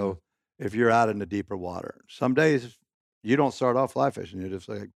activity. So if you're out in the deeper water, some days you don't start off fly fishing. You're just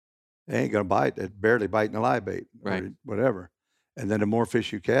like, they ain't going to bite. They're barely biting a live bait or whatever. And then the more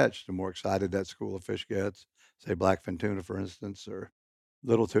fish you catch, the more excited that school of fish gets. Say blackfin tuna, for instance, or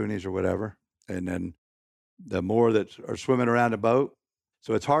little tunies or whatever. And then the more that are swimming around the boat.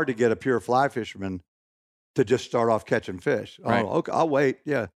 So it's hard to get a pure fly fisherman to just start off catching fish. Right. Oh, okay, I'll wait.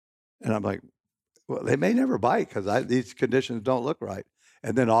 Yeah. And I'm like, well, they may never bite because these conditions don't look right.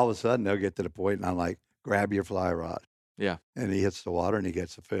 And then all of a sudden they'll get to the point and I'm like, grab your fly rod. Yeah. And he hits the water and he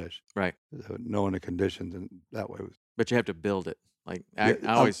gets the fish. Right. So knowing the conditions and that way. But you have to build it. Like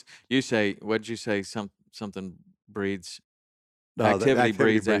you say, what did you say? Something breeds activity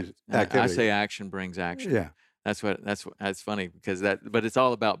breeds activity. I say action brings action. Yeah. That's funny because but it's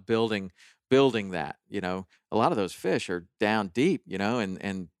all about building that, a lot of those fish are down deep,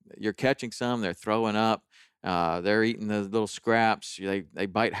 and you're catching some, they're throwing up, they're eating the little scraps, they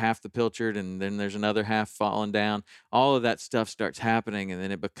bite half the pilchard and then there's another half falling down. All of that stuff starts happening and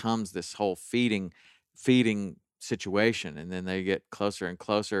then it becomes this whole feeding situation, and then they get closer and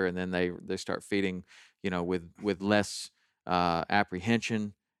closer and then they start feeding, with less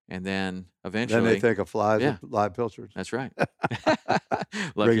apprehension. And then eventually, they think a fly is a live pilchard. That's right.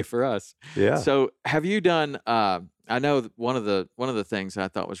 Lucky for us. Yeah. So, have you done? I know one of the things I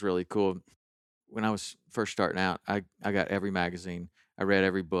thought was really cool when I was first starting out. I got every magazine. I read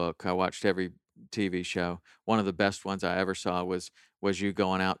every book. I watched every TV show. One of the best ones I ever saw was you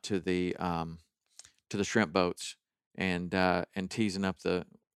going out to the shrimp boats and teasing up the.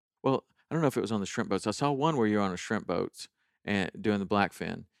 Well, I don't know if it was on the shrimp boats. I saw one where you're on a shrimp boats and doing the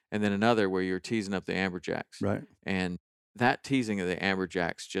blackfin. And then another where you're teasing up the amberjacks. Right. And that teasing of the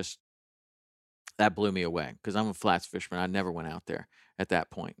amberjacks that blew me away because I'm a flats fisherman. I never went out there at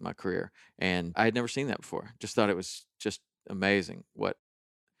that point in my career. And I had never seen that before. Just thought it was just amazing what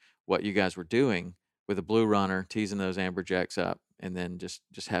what you guys were doing with a blue runner, teasing those amberjacks up, and then just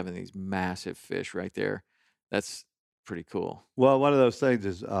having these massive fish right there. That's pretty cool. Well, one of those things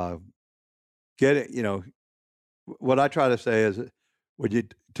is get it. What I try to say is,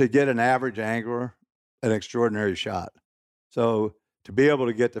 to get an average angler, an extraordinary shot. So to be able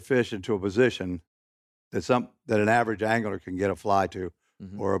to get the fish into a position that an average angler can get a fly to,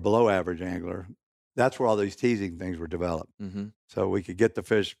 or a below average angler, that's where all these teasing things were developed. So we could get the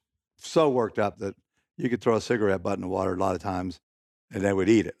fish so worked up that you could throw a cigarette butt in the water a lot of times, and they would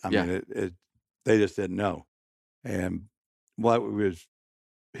eat it. I mean, they just didn't know. And what we was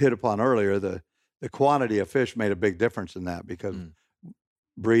hit upon earlier, the quantity of fish made a big difference in that, because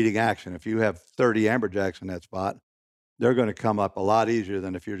breeding action, if you have 30 amberjacks in that spot, they're going to come up a lot easier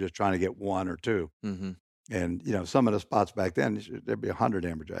than if you're just trying to get one or two. And, some of the spots back then, there'd be 100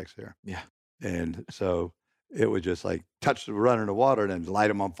 amberjacks there. Yeah. And so it would just like touch the runner in the water and then light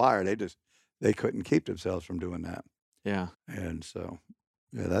them on fire. They couldn't keep themselves from doing that. Yeah. And so,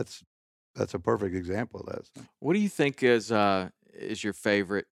 yeah, that's a perfect example of that. So. What do you think is your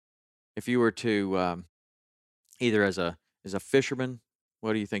favorite, if you were to either as a fisherman,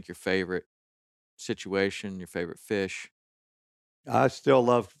 what do you think your favorite situation, your favorite fish? I still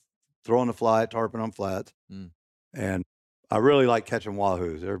love throwing the fly at tarpon on flats, and I really like catching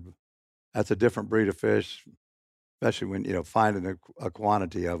wahoos. That's a different breed of fish, especially when finding a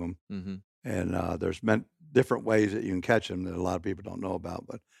quantity of them. And there's different ways that you can catch them that a lot of people don't know about.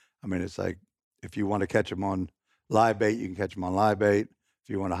 But I mean, it's like if you want to catch them on live bait, you can catch them on live bait. If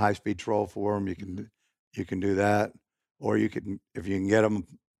you want a high-speed troll for them, you can do that. Or if you can get them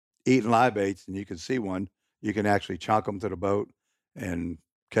eating live baits and you can see one, you can actually chunk them to the boat and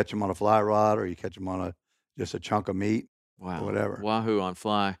catch them on a fly rod, or you catch them on just a chunk of meat. Wow. Or whatever. Wahoo on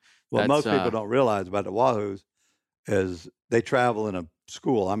fly. Well, most people don't realize about the wahoos is they travel in a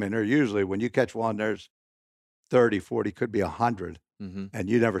school. I mean, they're usually, when you catch one, there's 30, 40, could be 100, and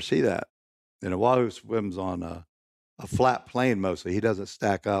you never see that. And a wahoo swims on a flat plane mostly. He doesn't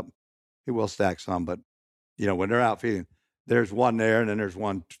stack up. He will stack some, but, when they're out feeding, there's one there, and then there's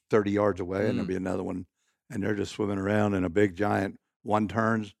one 30 yards away, and there'll be another one, and they're just swimming around in a big giant. One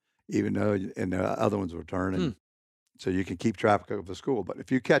turns, even though, and the other ones will turn, and so you can keep track of the school. But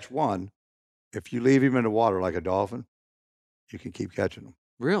if you catch one, if you leave him in the water like a dolphin, you can keep catching them.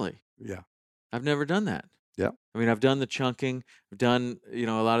 Really? Yeah. I've never done that. Yeah. I mean, I've done the chunking. I've done, a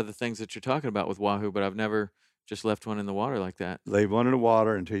lot of the things that you're talking about with wahoo, but I've never just left one in the water like that. Leave one in the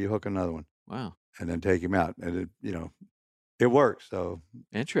water until you hook another one. Wow. And then take him out. And it works. So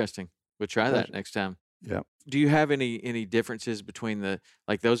interesting. We'll try that next time. Yeah. Do you have any differences between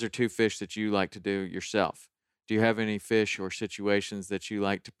those are two fish that you like to do yourself? Do you have any fish or situations that you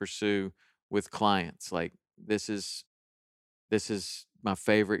like to pursue with clients? Like, this is my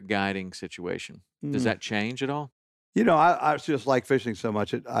favorite guiding situation. Does that change at all? I just like fishing so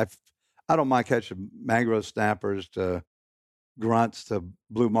much. I don't mind catching mangrove snappers to grunts to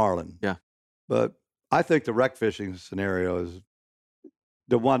blue marlin. Yeah. But I think the wreck fishing scenario is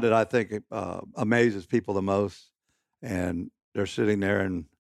the one that I think amazes people the most. And they're sitting there, and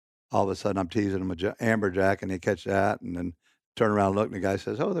all of a sudden I'm teasing them an amberjack, and they catch that, and then turn around and look, and the guy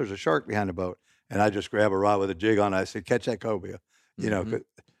says, "Oh, there's a shark behind the boat." And I just grab a rod with a jig on it. I say, "Catch that cobia."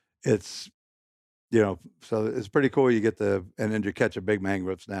 It's, so it's pretty cool. You get and then you catch a big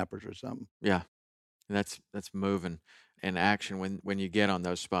mangrove snappers or something. Yeah. And that's moving in action when you get on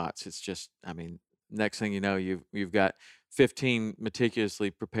those spots. It's just, I mean, next thing you know, you've got 15 meticulously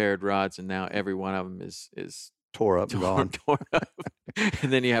prepared rods, and now every one of them is tore up and gone. Tore up.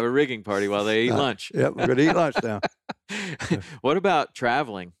 And then you have a rigging party while they eat lunch. Yep, we're going to eat lunch now. What about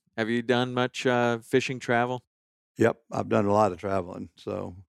traveling? Have you done much fishing travel? Yep, I've done a lot of traveling.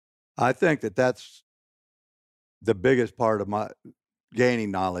 So I think that's the biggest part of my gaining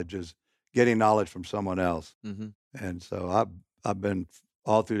knowledge, is getting knowledge from someone else. And so I've been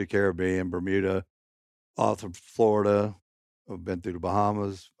all through the Caribbean, Bermuda, all through Florida. I've been through the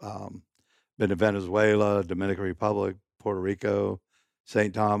Bahamas, been to Venezuela, Dominican Republic, Puerto Rico,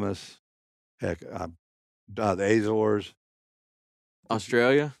 St. Thomas, the Azores.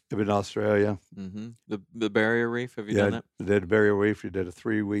 Australia? I've been to Australia. The Barrier Reef, have you done that? I did Barrier Reef. We did a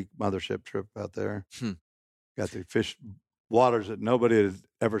 3-week mothership trip out there. Got to fish waters that nobody had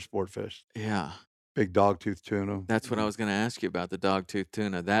ever sport fished. Yeah. Big dogtooth tuna. That's what I was going to ask you about, the dogtooth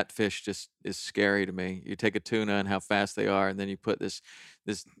tuna. That fish just is scary to me. You take a tuna and how fast they are, and then you put this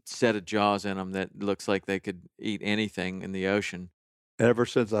set of jaws in them that looks like they could eat anything in the ocean. Ever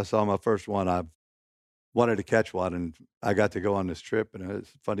since I saw my first one, I've wanted to catch one, and I got to go on this trip, and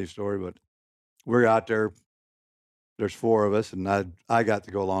it's a funny story, but we're out there there's 4 of us, and I got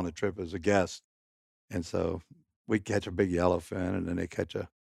to go along the trip as a guest. And so we catch a big yellowfin, and then they catch a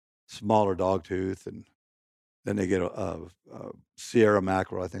smaller dogtooth, and then they get a Sierra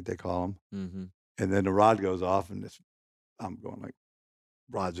mackerel, I think they call them. Mm-hmm. And then the rod goes off, and I'm going like,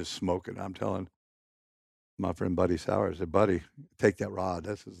 rod's just smoking. I'm telling my friend Buddy Sauer, I said, Buddy, take that rod.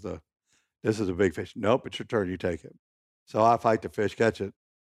 This is a big fish. Nope, it's your turn. You take it. So I fight the fish, catch it.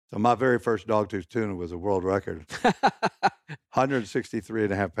 So my very first dogtooth tuna was a world record, 163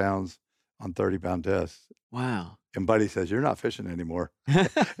 and a half pounds on 30-pound test. Wow. And Buddy says, you're not fishing anymore. And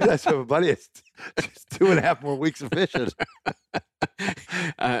I said, well, Buddy, it's 2.5 more weeks of fishing.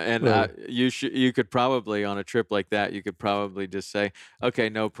 You could probably, on a trip like that, you could probably just say, okay,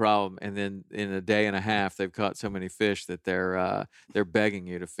 no problem. And then in a day and a half, they've caught so many fish that they're begging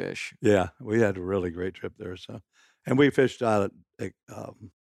you to fish. Yeah, we had a really great trip there. So, and we fished out at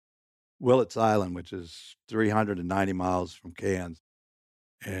Willets Island, which is 390 miles from Cairns.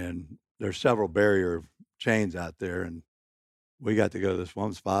 And there's several barrier chains out there. And we got to go to this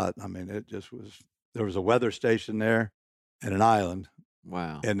one spot. I mean, it just was, there was a weather station there and an island.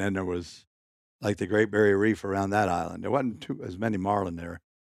 Wow. And then there was like the Great Barrier Reef around that island. There wasn't as many marlin there,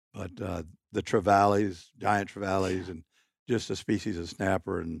 but the trevallies, giant trevallies, and just a species of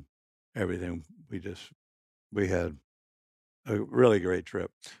snapper and everything. We had a really great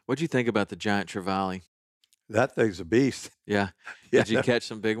trip. What'd you think about the giant trevally? That thing's a beast. Yeah. Yeah. Did you catch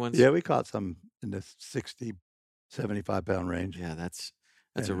some big ones? Yeah, we caught some in the 60, 75-pound range. Yeah, that's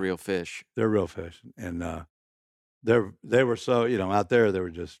a real fish. They're real fish. And they were so, out there, they were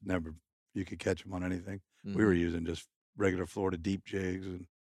just never, you could catch them on anything. Mm-hmm. We were using just regular Florida deep jigs and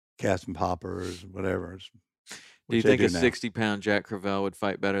casting poppers and whatever. Do you think a 60-pound Jack Crevalle would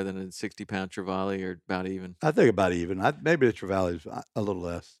fight better than a 60-pound trevally, or about even? I think about even. Maybe the trevallies a little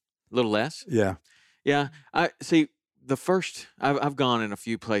less. A little less? Yeah. Yeah. I see. I've gone in a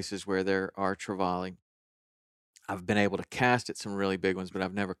few places where there are trevally. I've been able to cast at some really big ones, but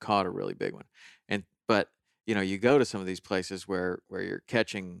I've never caught a really big one. But you go to some of these places where you're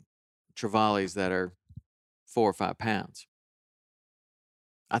catching trevallies that are 4 or 5 pounds.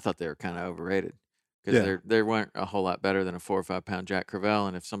 I thought they were kind of overrated because they weren't a whole lot better than a 4 or 5 pound Jack Crevalle.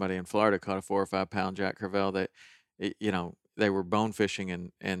 And if somebody in Florida caught a 4 or 5 pound Jack Crevalle, they were bone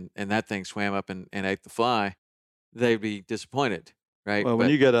fishing and that thing swam up and ate the fly, they'd be disappointed, right? Well, when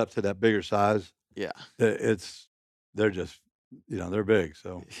you get up to that bigger size, yeah, they're just, they're big.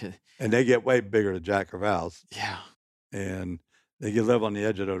 So, and they get way bigger than Jack Crevalles. Yeah. And they can live on the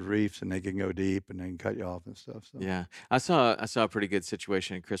edge of those reefs and they can go deep and they can cut you off and stuff. So. Yeah. I saw a pretty good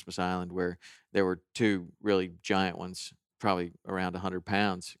situation in Christmas Island where there were 2 really giant ones, probably around 100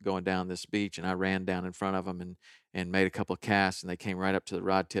 pounds, going down this beach, and I ran down in front of them and made a couple of casts, and they came right up to the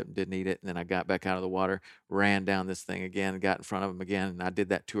rod tip and didn't eat it. And then I got back out of the water, ran down this thing again, and got in front of them again, and I did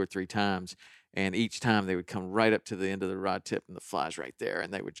that 2 or 3 times. And each time they would come right up to the end of the rod tip, and the fly's right there,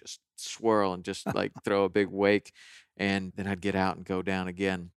 and they would just swirl and just like throw a big wake, and then I'd get out and go down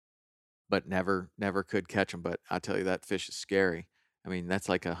again, but never could catch them. But I tell you, that fish is scary. I mean, that's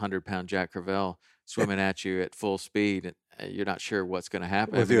like a 100-pound Jack Crevalle swimming at you at full speed, and you're not sure what's going to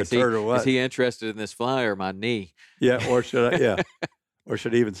happen. Is he interested in this fly or my knee? Yeah, or should I? Yeah, or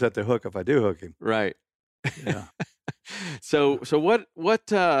should I even set the hook if I do hook him? Right. Yeah. So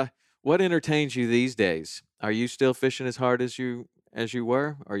what entertains you these days? Are you still fishing as hard as you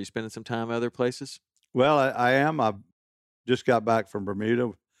were? Are you spending some time other places? Well, I am. I just got back from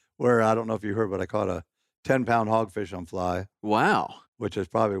Bermuda, where I don't know if you heard, but I caught a 10-pound hogfish on fly. Wow. Which is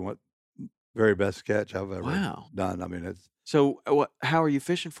probably what very best catch I've ever done. I mean, it's so. How are you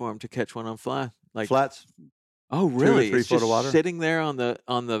fishing for them to catch one on fly? Like flats. Oh, really? 2 to 3 foot of water sitting there on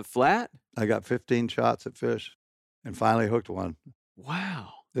the flat. I got 15 shots at fish, and finally hooked one.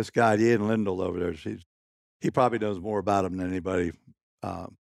 Wow. This guy Ian Lindell over there, he probably knows more about them than anybody,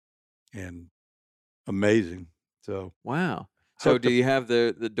 and amazing. So wow. So do you have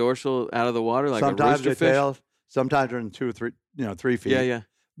the dorsal out of the water like sometimes a rooster fish? Tail, sometimes they're in 2 or 3, 3 feet. Yeah.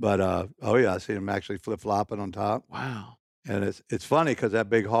 But I see them actually flip flopping on top. Wow. And it's funny because that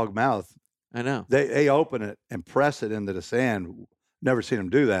big hog mouth, I know they open it and press it into the sand. Never seen them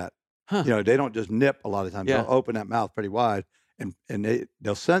do that. Huh. They don't just nip a lot of times. Yeah. They'll open that mouth pretty wide and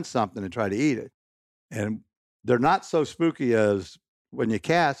they'll sense something and try to eat it. And they're not so spooky as when you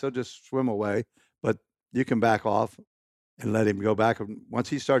cast, they'll just swim away, but you can back off and let him go back. And once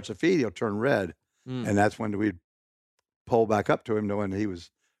he starts to feed, he'll turn red. And that's when we'd pull back up to him knowing he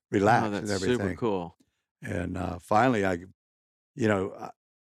was relaxed and everything. That's super cool. And finally, you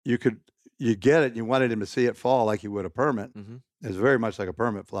get it. You wanted him to see it fall like you would a permit. Mm-hmm. It's very much like a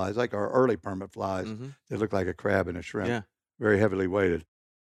permit fly. It's like our early permit flies. Mm-hmm. They look like a crab and a shrimp. Yeah. Very heavily weighted.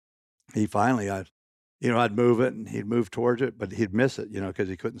 He finally, I'd move it and he'd move towards it, but he'd miss it, because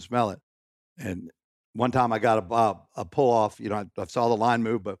he couldn't smell it. And one time I got a pull off, I saw the line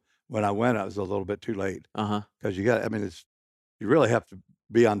move, but when I went, I was a little bit too late. Because you really have to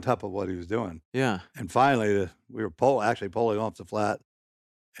be on top of what he was doing. Yeah. And finally, we were pulling off the flat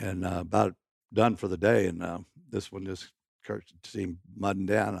and about done for the day. And this one just seemed mudding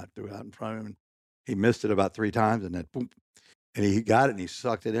down. I threw it out in front of him and he missed it about 3 times and then boom. And he got it and he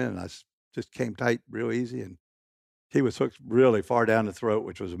sucked it in and I just came tight real easy. And he was hooked really far down the throat,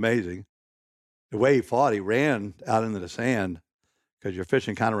 which was amazing. The way he fought, he ran out into the sand because you're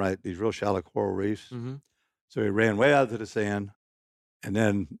fishing kind of right, these real shallow coral reefs. Mm-hmm. So he ran way out to the sand and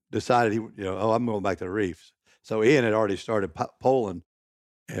then decided I'm going back to the reefs. So Ian had already started poling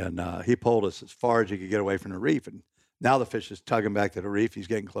and he pulled us as far as he could get away from the reef. And now the fish is tugging back to the reef. He's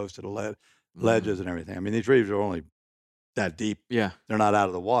getting close to the ledges and everything. I mean, these reefs are only that deep. Yeah. They're not out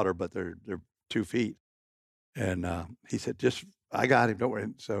of the water, but they're 2 feet. And he said, I got him, don't worry.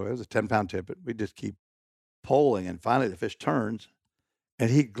 So it was a 10-pound tippet. We just keep poling. And finally the fish turns and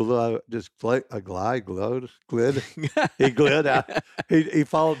he glid. He glid out. He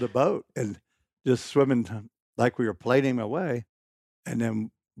followed the boat and just swimming like we were plating him away. And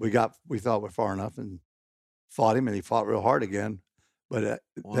then we thought we're far enough and fought him and he fought real hard again. But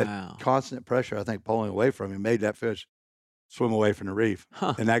that constant pressure, I think, pulling away from him made that fish swim away from the reef.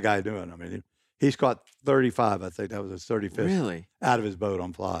 Huh. And that guy doing it. I mean, he's caught 35. I think that was his 35th Really? out of his boat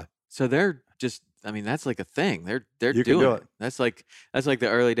on fly. So they're just, that's like a thing. They're You can doing do it. That's like the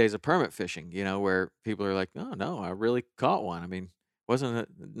early days of permit fishing, where people are like, oh no, I really caught one. I mean,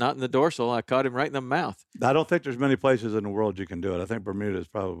 not in the dorsal. I caught him right in the mouth. I don't think there's many places in the world you can do it. I think Bermuda is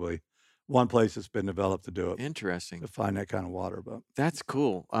probably one place that's been developed to do it. Interesting. To find that kind of water. But that's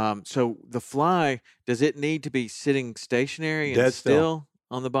cool. So the fly, does it need to be sitting stationary Dead and still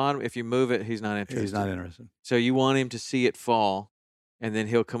on the bottom? If you move it, he's not interested. He's not interested. So you want him to see it fall, and then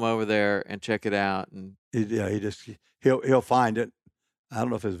he'll come over there and check it out. And he'll find it. I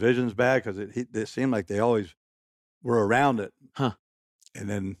don't know if his vision's bad because it seemed like they always were around it. Huh. And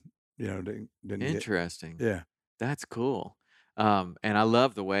then didn't interesting. Yeah. That's cool. And I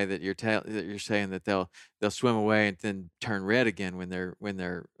love the way that you're saying that they'll swim away and then turn red again when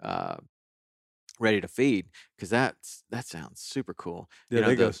they're ready to feed, because that sounds super cool.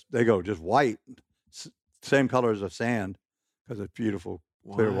 Yeah, they go just white, same color as the sand, because it's beautiful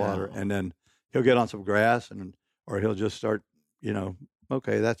clear water. And then he'll get on some grass or he'll just start,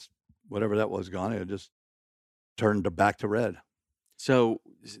 okay, that's whatever that was gone. It'll just turn back to red. So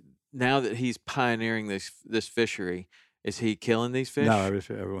now that he's pioneering this fishery, is he killing these fish? No,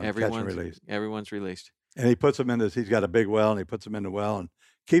 everyone's released. And he puts them he's got a big well, and he puts them in the well and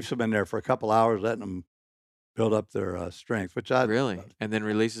keeps them in there for a couple hours, letting them build up their strength, which I really, and then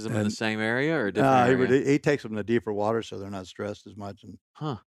releases them in the same area or a different area? He takes them to deeper water so they're not stressed as much.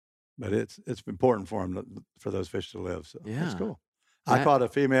 But it's important for him for those fish to live. So that's cool. I caught a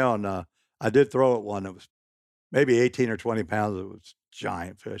female, and I did throw at one that was maybe 18 or 20 pounds. It was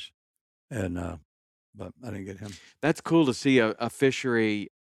giant fish, and but I didn't get him. That's cool to see a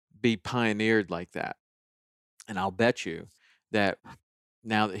fishery be pioneered like that. And I'll bet you that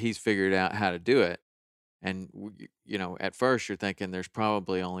now that he's figured out how to do it, and at first you're thinking there's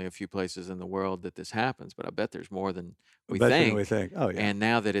probably only a few places in the world that this happens, but I bet there's more than we think. Oh, yeah. And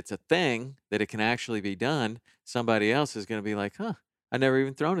now that it's a thing, that it can actually be done, somebody else is going to be like, huh, I never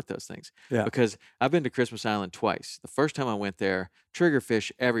even thrown at those things. Yeah. Because I've been to Christmas Island twice. The first time I went there,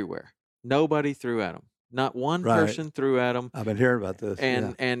 triggerfish everywhere. Nobody threw at them. Not one person threw at them. I've been hearing about this.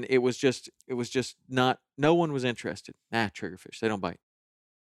 And it was just not, no one was interested. Triggerfish, they don't bite.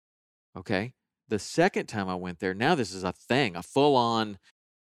 Okay. The second time I went there, now this is a thing, a full on,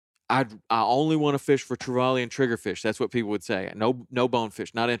 I only want to fish for trevally and triggerfish. That's what people would say. No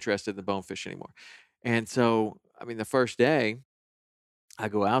bonefish, not interested in the bonefish anymore. And so, the first day I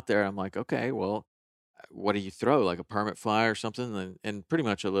go out there, I'm like, okay, well, what do you throw? Like a permit fly or something, and pretty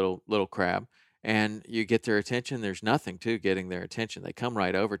much a little crab. And you get their attention. There's nothing to getting their attention. They come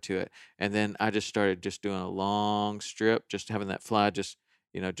right over to it. And then I just started doing a long strip, just having that fly just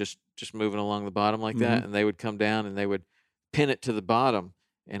moving along the bottom like that. And they would come down and they would pin it to the bottom.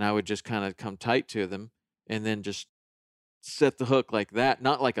 And I would just kind of come tight to them and then just set the hook like that.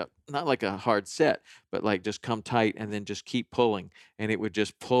 Not like a hard set, but like just come tight and then just keep pulling. And it would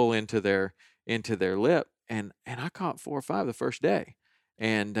just pull into their lip. And I caught 4 or 5 the first day.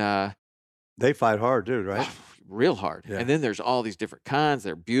 And they fight hard too, right? real hard. Yeah. And then there's all these different kinds.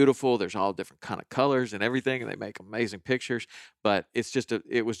 They're beautiful. There's all different kind of colors and everything, and they make amazing pictures. But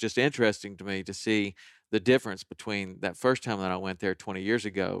it was just interesting to me to see the difference between that first time that I went there 20 years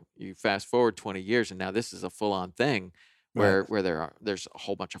ago. You fast forward 20 years, and now this is a full-on thing where there's a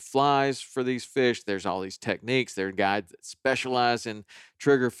whole bunch of flies for these fish. There's all these techniques. There are guys that specialize in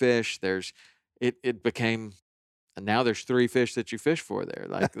trigger fish. It became, and now there's 3 fish that you fish for there.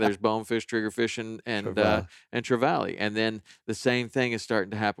 Like there's bonefish, triggerfish, and trevally. And then the same thing is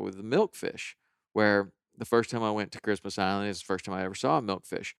starting to happen with the milkfish, where the first time I went to Christmas Island is the first time I ever saw a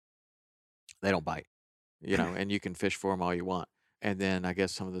milkfish. They don't bite, and you can fish for them all you want. And then I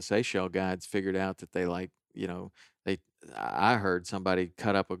guess some of the Seychelles guides figured out that they like, I heard somebody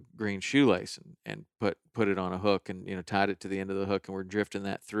cut up a green shoelace and put it on a hook and tied it to the end of the hook, and we're drifting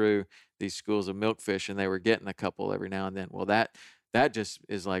that through these schools of milkfish, and they were getting a couple every now and then. Well, that just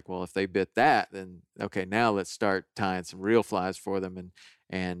is like, well, if they bit that, then okay, now let's start tying some real flies for them,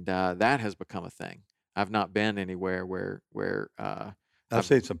 and that has become a thing. I've not been anywhere where I've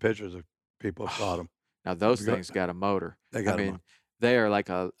seen some pictures of people caught them. Now those things got a motor. They got they are like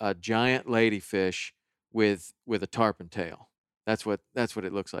a giant ladyfish with a tarpon tail. That's what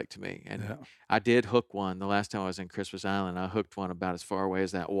it looks like to me. And I did hook one the last time I was in Christmas Island. I hooked one about as far away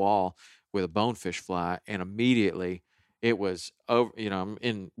as that wall with a bonefish fly, and immediately it was over. I'm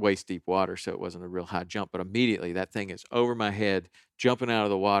in waist deep water, so it wasn't a real high jump, but immediately that thing is over my head, jumping out of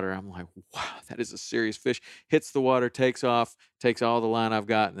the water. I'm like, wow, that is a serious fish. Hits the water, takes off, takes all the line I've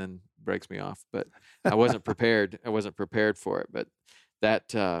got, and then breaks me off. But I wasn't prepared. I wasn't prepared for it. But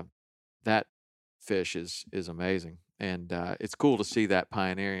that fish is amazing, and it's cool to see that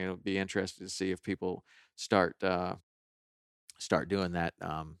pioneering. It'll be interesting to see if people start doing that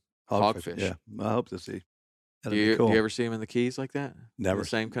hogfish. Yeah, I hope to see. Do you ever see them in the Keys like that? Never. The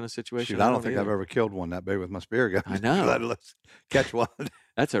same kind of situation? Shoot, I don't think I've ever killed one that big with my spear gun. I know. Let's catch one.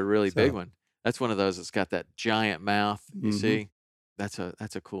 That's a really big one. That's one of those that's got that giant mouth. You Mhm. see, that's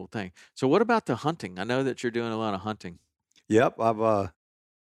a cool thing. So what about the hunting? I know that you're doing a lot of hunting. Yep, I've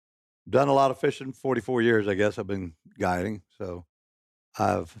done a lot of fishing. 44 years, I guess, I've been guiding. So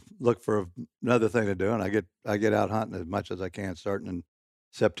I've looked for another thing to do, and I get out hunting as much as I can. Starting in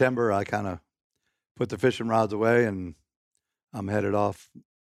September, I kind of put the fishing rods away, and I'm headed off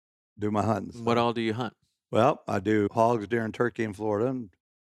do my hunting. What all do you hunt? Well, I do hogs, deer, and turkey in Florida. And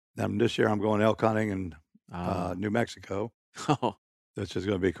then this year I'm going elk hunting in New Mexico, Oh, which is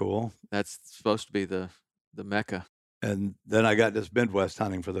going to be cool. that's supposed to be the mecca. And then I got this Midwest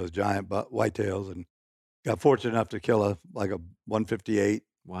hunting for those giant whitetails, and got fortunate enough to kill a 158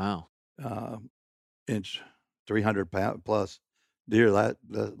 Wow. inch, 300-pound plus deer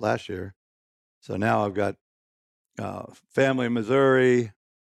last year. So now I've got family in Missouri,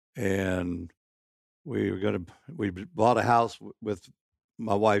 and we bought a house with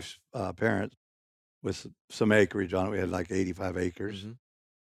my wife's parents with some acreage on it. We had like 85 acres, Mhm.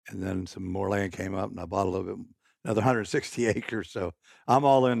 and then some more land came up, and I bought another 160 acres. So I'm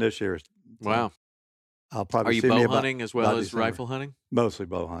all in this year. So Wow. I'll probably Are you see me bow about hunting as well about as December. rifle hunting? Mostly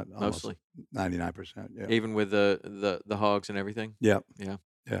bow hunt. almost Mostly. 99%. Yeah. Even with the hogs and everything? Yep. Yeah.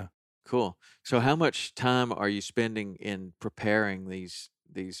 Yeah. Cool. So how much time are you spending in preparing these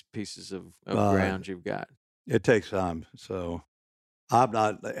pieces of ground you've got? It takes time. So I'm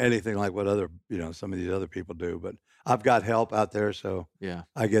not anything like what some of these other people do, but I've got help out there. So Yeah.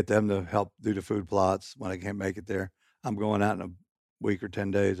 I get them to help do the food plots when I can't make it there. I'm going out in a week or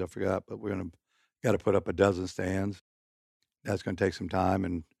 10 days. I forgot, but got to put up a dozen stands. That's going to take some time,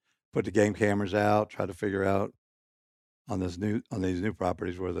 and put the game cameras out, try to figure out on these new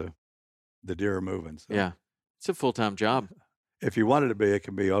properties where the deer are moving. So Yeah. It's a full-time job. if you wanted to be, it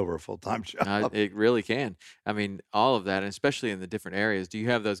can be over a full-time job. It really can. I mean, all of that, and especially in the different areas. Do you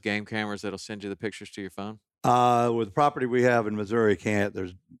have those game cameras that'll send you the pictures to your phone? With the property we have in Missouri,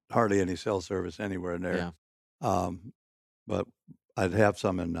 there's hardly any cell service anywhere in there. Yeah. But I'd have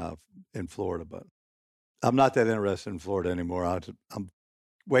some in Florida, but I'm not that interested in Florida anymore. I'm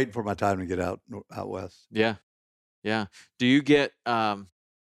waiting for my time to get out west. Yeah. Yeah. Do you get a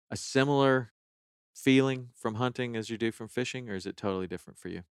similar feeling from hunting as you do from fishing, or is it totally different for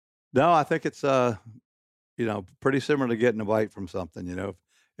you? No, I think it's pretty similar to getting a bite from something.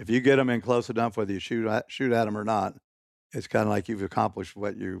 If you get them in close enough, whether you shoot at them or not, it's kind of like you've accomplished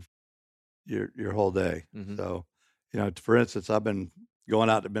what your whole day. Mhm. So, for instance, I've been going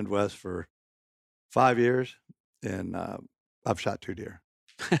out to Midwest for 5 years, and I've shot 2 deer.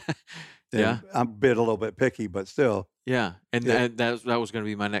 Yeah. And I'm a little bit picky, but still. Yeah, and Yeah. that was going to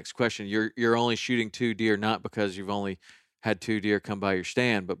be my next question. You're only shooting 2 deer not because you've only had 2 deer come by your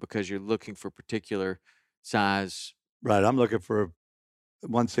stand, but because you're looking for particular size. Right. I'm looking for a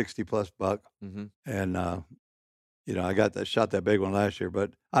 160 plus buck. Mm-hmm. And, I shot that big one last year,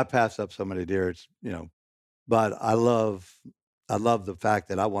 but I passed up so many deer. It's, but I love the fact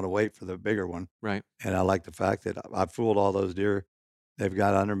that I want to wait for the bigger one. Right. And I like the fact that I fooled all those deer. They've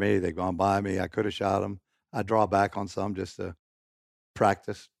got under me. They've gone by me. I could have shot them. I draw back on some just to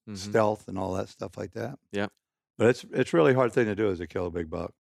practice stealth and all that stuff like that. Yep. But it's really hard thing to do is to kill a big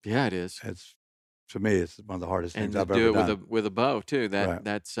buck. Yeah, it is. To me, it's one of the hardest things And I've to ever do it done. with a bow too. Right.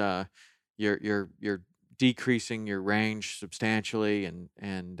 That's you're decreasing your range substantially,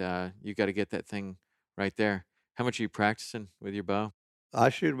 and you got to get that thing right there. How much are you practicing with your bow? I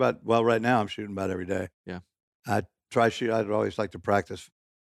shoot right now I'm shooting about every day. Yeah. I'd always like to practice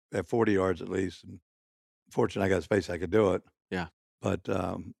at 40 yards at least. And fortunately, I got space I could do it. Yeah. But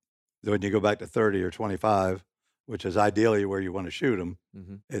when you go back to 30 or 25, which is ideally where you want to shoot them,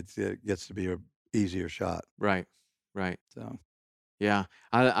 it gets to be a easier shot. Right. Right. So. Yeah,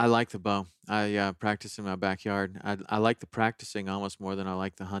 I like the bow. I practice in my backyard. I like the practicing almost more than I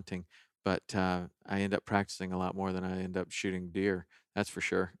like the hunting, but I end up practicing a lot more than I end up shooting deer. That's for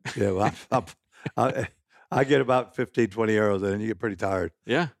sure. Yeah, well, I get about 15, 20 arrows in, and you get pretty tired.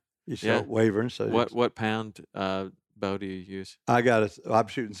 Yeah. You start wavering. So what pound bow do you use? I'm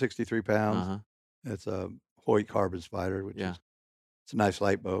shooting 63 pounds. Uh-huh. It's a Hoyt Carbon Spider, which is it's a nice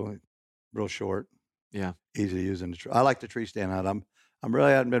light bow, real short. Yeah, easy to use in the tree. I like the tree stand hunt. I'm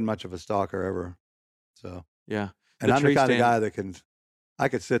really hadn't been much of a stalker ever. So yeah, and I'm the kind of guy that I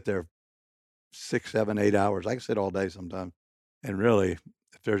could sit there 6, 7, 8 hours. I can sit all day sometimes. And really,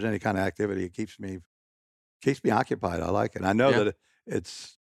 if there's any kind of activity, it keeps me occupied. I like it. I know that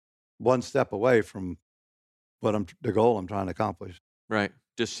it's one step away from the goal I'm trying to accomplish. Right,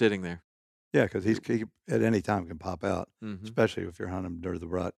 just sitting there. Yeah, because he at any time can pop out, especially if you're hunting under the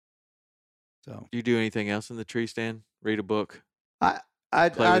rut. So, do you do anything else in the tree stand? Read a book? I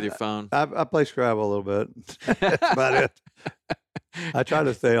play with your phone. I play Scrabble a little bit. That's about it. I try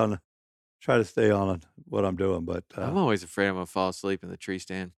to stay on what I'm doing, but I'm always afraid I'm gonna fall asleep in the tree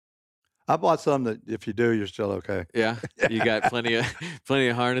stand. I bought some that if you do, you're still okay. Yeah, you got plenty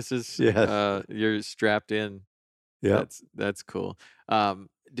of harnesses. Yes. You're strapped in. Yeah, that's cool.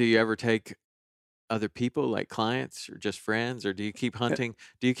 Do you ever take other people, like clients or just friends, or do you keep hunting?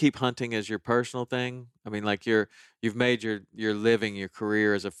 Do you keep hunting as your personal thing? I mean, like you've made your living, your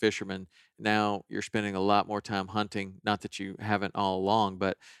career as a fisherman. Now you're spending a lot more time hunting. Not that you haven't all along,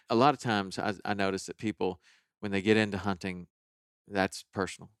 but a lot of times I notice that people, when they get into hunting, that's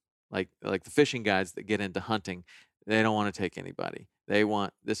personal. Like the fishing guides that get into hunting, they don't want to take anybody.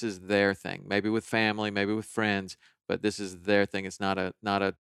 This is their thing. Maybe with family, maybe with friends, but this is their thing. It's not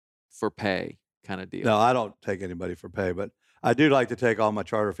a for pay kind of deal. No, I don't take anybody for pay, but I do like to take all my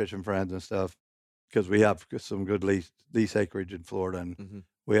charter fishing friends and stuff because we have some good lease acreage in Florida, and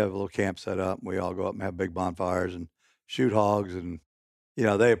we have a little camp set up. And we all go up and have big bonfires and shoot hogs, and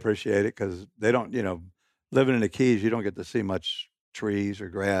they appreciate it because they don't, living in the Keys, you don't get to see much trees or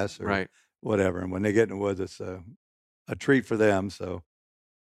grass or whatever. And when they get in the woods, it's a treat for them. So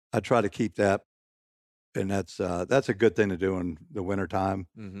I try to keep that. And that's a good thing to do in the wintertime.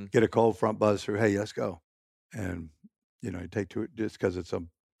 Get a cold front buzz through. Hey, let's go. And, you take just because it's a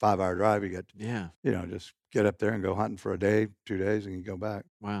 5-hour drive, you get, just get up there and go hunting for a day, 2 days, and you go back.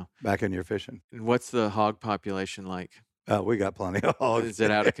 Wow. Back into your fishing. And what's the hog population like? We got plenty of hogs. Is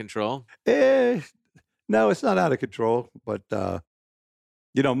it out of control? No, it's not out of control. But,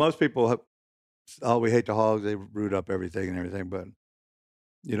 most people, we hate the hogs. They root up everything and everything. But,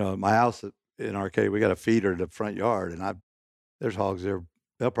 my house in Arcade, we got a feeder in the front yard, and there's hogs there.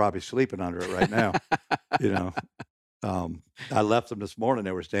 They're probably sleeping under it right now. I left them this morning.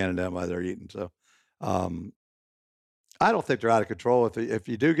 They were standing down by there eating. So, I don't think they're out of control. If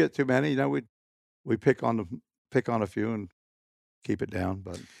you do get too many, we pick on a few and keep it down.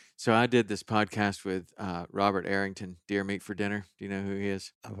 But so I did this podcast with Robert Arrington, Deer Meat for Dinner. Do you know who he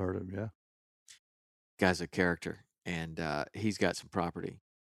is? I've heard him. Yeah, guy's a character, and he's got some property,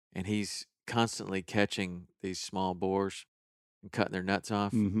 and he's constantly catching these small boars and cutting their nuts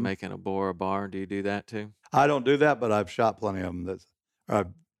off, making a boar a bar. Do you do that too? I don't do that, but I've shot plenty of them.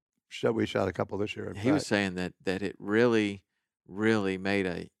 We shot a couple this year. He was saying that it really, really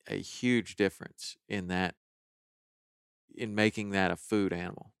made a huge difference in making that a food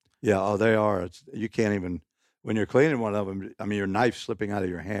animal. Yeah, oh, they are. You can't even, when you're cleaning one of them, I mean, your knife's slipping out of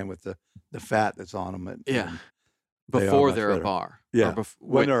your hand with the fat that's on them. Before they're a bar. Yeah.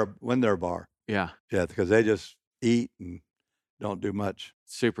 When they're a bar. Yeah. Yeah, because they just eat and don't do much.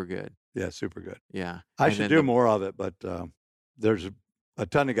 Super good. Yeah, super good. Yeah. I should do more of it, but there's a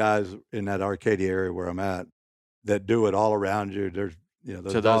ton of guys in that Arcadia area where I'm at that do it all around you. There's,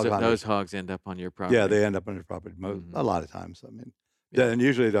 those So dog those hunters. hogs end up on your property. Yeah, they end up on your property Mhm. a lot of times. I mean, Yeah. and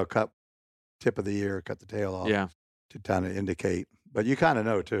usually they'll cut tip of the ear, cut the tail off Yeah. to kind of indicate. But you kind of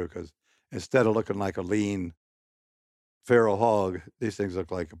know too, because instead of looking like a lean feral hog, these things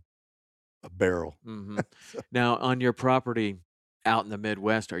look like a barrel. hmm Now, on your property out in the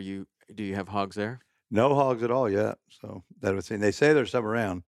Midwest, do you have hogs there? No hogs at all yet. So that was seen. They say there's some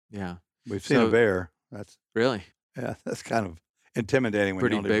around. Yeah. We've seen a So- bear. That's Really? yeah, that's kind of intimidating when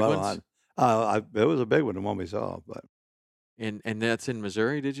Pretty you only big bow ones? hunt. It was a big one, the one we saw, but And that's in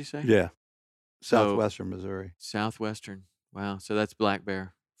Missouri, did you say? yeah, So- southwestern Missouri. Southwestern. Wow. So that's black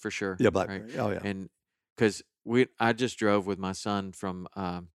bear for sure. Yeah, black right? bear. Oh yeah. And because I just drove with my son from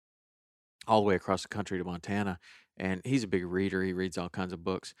all the way across the country to Montana, and he's a big reader. He reads all kinds of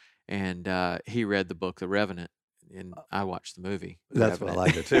books, and he read the book The Revenant, and I watched the movie. The That's what I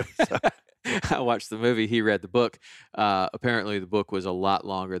Revenant. liked it too. So, I watched the movie. He read the book. Apparently, the book was a lot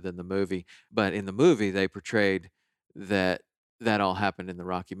longer than the movie, but in the movie, they portrayed that all happened in the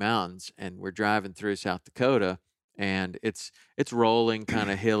Rocky Mountains, and we're driving through South Dakota, and it's rolling,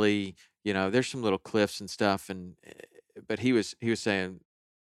 kind of hilly. There's some little cliffs and stuff, but he was saying,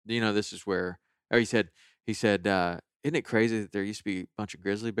 this is where, or he said, isn't it crazy that there used to be a bunch of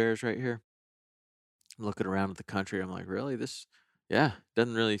grizzly bears right here? I'm looking around at the country. I'm like, really? Yeah,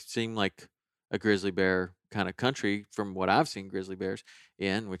 doesn't really seem like a grizzly bear kind of country from what I've seen grizzly bears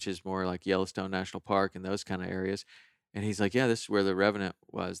in, which is more like Yellowstone National Park and those kind of areas. And he's like, yeah, this is where the Revenant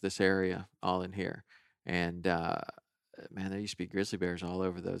was, this area, all in here. And man, there used to be grizzly bears all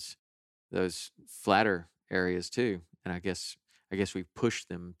over those flatter areas too. And I guess we pushed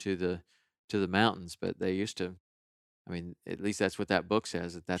them to the mountains, but they used to. I mean, at least that's what that book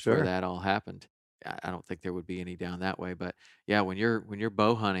says. That's Sure. where that all happened. I don't think there would be any down that way, but yeah, when you're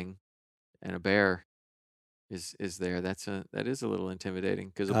bow hunting and a bear is there, that is a little intimidating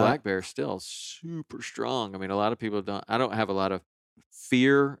because a black bear is still super strong. I mean, a lot of people don't. I don't have a lot of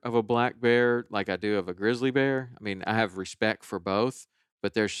fear of a black bear like I do of a grizzly bear. I mean, I have respect for both,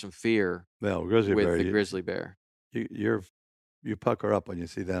 but there's some fear well, grizzly with bear. the grizzly bear. You pucker up when you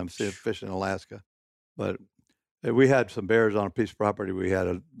see them. See fish in Alaska, but we had some bears on a piece of property we had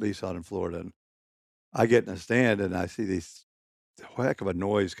a lease on in Florida, and I get in the stand and I see these heck of a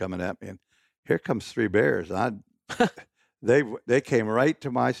noise coming at me, and here comes 3 bears. They came right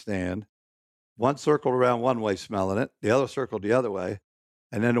to my stand. One circled around one way, smelling it. The other circled the other way,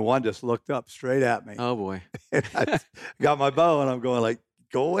 and then the one just looked up straight at me. Oh boy! And I got my bow, and I'm going like,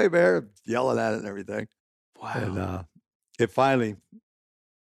 "Go away, bear!" Yelling at it and everything. Wow. And it finally,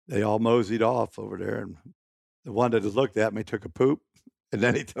 they all moseyed off over there, and the one that just looked at me took a poop, and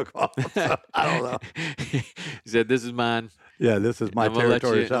then he took off. So, I don't know. He said, "This is mine. Yeah, this is my I'm gonna let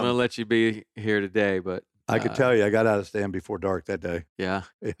territory. you. I'm gonna let you be here today." But I could tell you, I got out of stand before dark that day. yeah,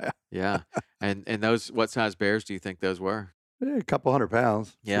 Yeah, yeah. And those, what size bears do you think those were? a couple 100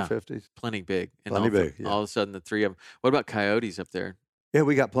 pounds. Yeah. 250s. Plenty big. And Plenty all, big, yeah. All of a sudden, the 3 of them. What about coyotes up there? Yeah,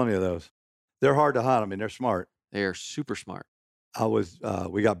 we got plenty of those. They're hard to hunt. I mean, they're smart. They are super smart.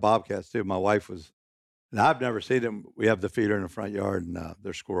 We got bobcats too. My wife was, and I've never seen them. We have the feeder in the front yard, and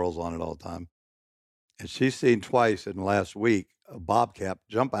there's squirrels on it all the time. And she's seen twice in the last week a bobcat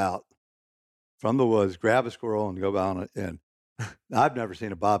jump out from the woods, grab a squirrel, and go on it. And I've never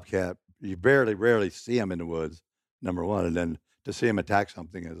seen a bobcat. You rarely see them in the woods, number one. And then to see them attack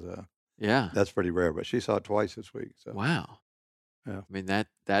something Yeah. that's pretty rare. But she saw it twice this week. So Wow. Yeah. I mean, that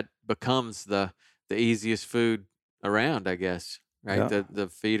becomes the easiest food around, I guess, right? Yeah. The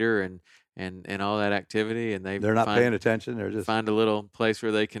feeder and all that activity, and they're not paying attention. They're just find a little place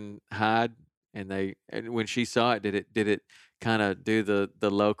where they can hide. And when she saw it, did it kind of do the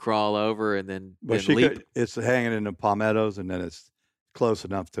low crawl over and then leap? It's hanging in the palmettos, and then it's close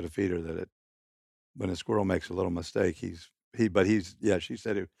enough to the feeder that when a squirrel makes a little mistake, she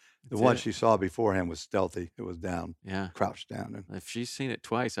said the one she saw beforehand was stealthy. It was down, Yeah. crouched down, and If she's seen it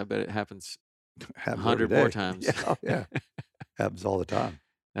twice, I bet it happens happens 100 every more day. times. Yeah, oh, yeah. Happens all the time.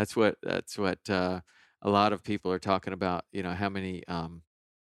 That's what a lot of people are talking about. How many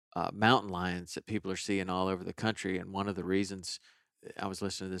mountain lions that people are seeing all over the country, and one of the reasons, I was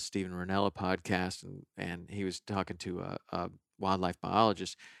listening to this Steven Rinella podcast, and he was talking to a wildlife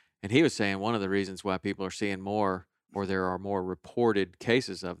biologist, and he was saying one of the reasons why people are seeing more, or there are more reported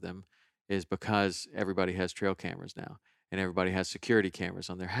cases of them, is because everybody has trail cameras now, and everybody has security cameras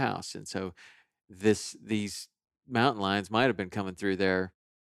on their house, and so these mountain lions might have been coming through there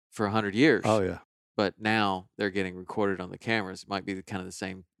for 100 years. Oh yeah, But now they're getting recorded on the cameras. It might be the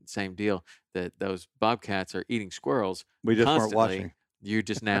same deal, that those bobcats are eating squirrels we just weren't constantly, watching. You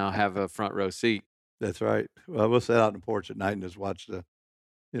just now have a front row seat. That's right. Well, we'll sit out on the porch at night and just watch the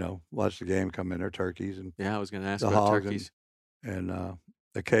game come in. There, turkeys and Yeah, I was going to ask the about hogs, turkeys. and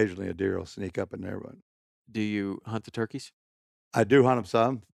occasionally a deer will sneak up in there. But Do you hunt the turkeys? I do hunt them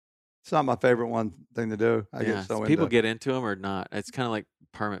some. It's not my favorite thing to do. I Yeah, get so people into get into them or not. It's kind of like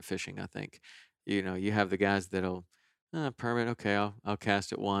permit fishing, I think. You have the guys that'll permit. Okay, I'll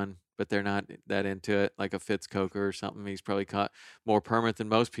cast at one, but they're not that into it. Like a Fitz Coker or something. He's probably caught more permit than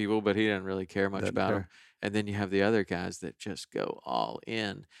most people, but he doesn't really care much Doesn't about them. care. And then you have the other guys that just go all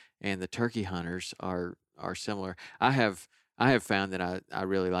in. And the turkey hunters are similar. I have found that I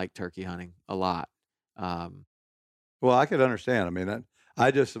really like turkey hunting a lot. Um, Well, I could understand. I mean, I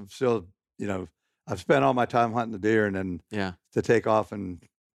just am still, I've spent all my time hunting the deer, and then yeah, to take off in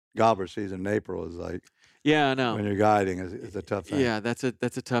gobbler season in April is like yeah, I know. when you're guiding is a tough thing. Yeah, that's a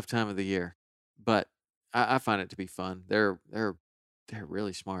tough time of the year, but I find it to be fun. They're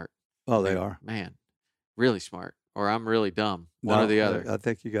really smart. Oh, I they mean, are. man, really smart, or I'm really dumb. One or No, the other. I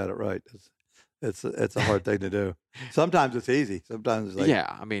think you got it right. It's a hard thing to do. Sometimes it's easy. Sometimes it's like,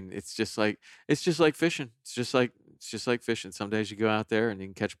 Yeah, I mean, it's just like fishing. It's just like fishing. Some days you go out there and you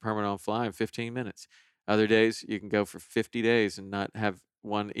can catch a permit on fly in 15 minutes. Other days you can go for 50 days and not have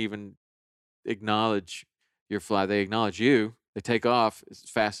one even acknowledge your fly. They acknowledge you. They take off as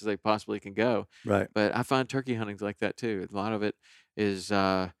fast as they possibly can go. right. But I find turkey hunting's like that too. A lot of it is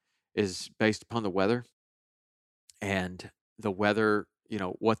based upon the weather, and the weather.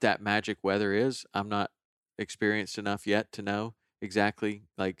 What that magic weather is. I'm not experienced enough yet to know exactly.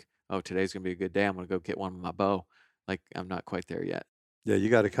 Like, oh, today's gonna be a good day. I'm gonna go get one with my bow. Like, I'm not quite there yet. Yeah, you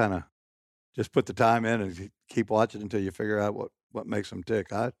got to kind of just put the time in and keep watching until you figure out what makes them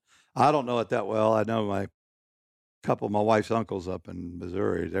tick. I don't know it that well. I know my couple of my wife's uncles up in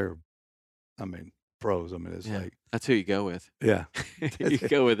Missouri. They're, I mean, pros. I mean, it's Yeah, like, that's who you go with. yeah, You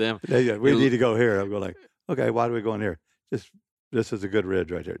go with them. we You- need to go here. I'm going like, okay, why do we go in here? Just this is a good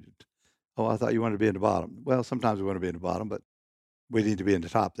ridge right there. Oh, I thought you wanted to be in the bottom. Well, sometimes we want to be in the bottom, but we need to be in the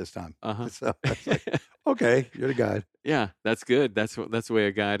top this time. Uh-huh. So it's like, okay, you're the guide. Yeah, that's good. That's the way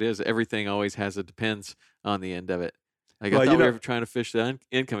a guide is. Everything always has a depends on the end of it. Like, Well, I you thought we know- were trying to fish the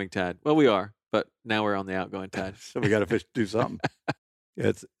incoming tide. Well, we are, but now we're on the outgoing tide. So we got to do something.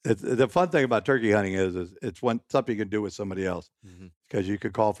 It's the fun thing about turkey hunting is it's something you can do with somebody else, Mhm. because you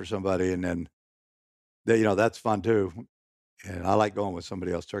could call for somebody and then that's fun too. And I like going with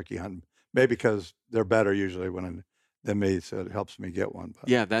somebody else turkey hunting, maybe because they're better usually than me, so it helps me get one. But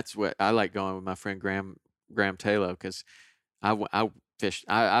Yeah, that's what I like going with my friend Graham Taylor, because I fished.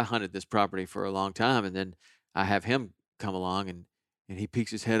 I hunted this property for a long time, and then I have him come along and he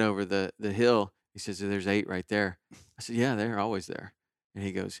peeks his head over the hill. He says, "There's 8 right there." I said, "Yeah, they're always there." And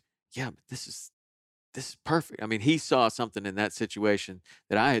he goes, "Yeah, but this is perfect." I mean, he saw something in that situation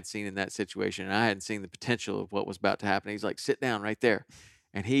that I had seen in that situation, and I hadn't seen the potential of what was about to happen. He's like, "Sit down right there,"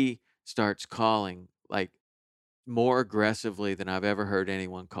 and he starts calling like more aggressively than I've ever heard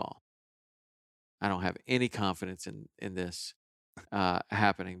anyone call. I don't have any confidence in this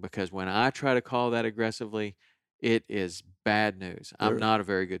happening, because when I try to call that aggressively, it is bad news. I'm Sure. not a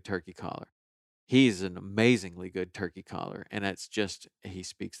very good turkey caller. He's an amazingly good turkey caller, and it's just he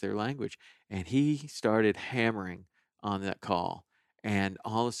speaks their language. And he started hammering on that call, and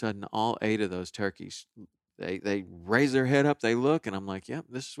all of a sudden, all 8 of those turkeys, they raise their head up, they look, and I'm like, "Yep,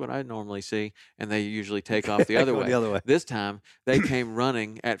 this is what I normally see," and they usually take off the other Go way. the other way. This time, they came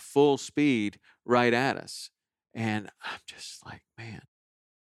running at full speed right at us, and I'm just like, man,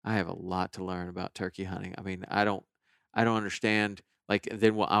 I have a lot to learn about turkey hunting. I mean, I don't understand. Like, and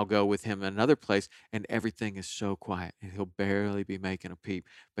then I'll go with him another place, and everything is so quiet, and he'll barely be making a peep.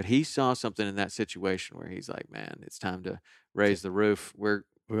 But he saw something in that situation where he's like, "Man, it's time to raise the roof. We're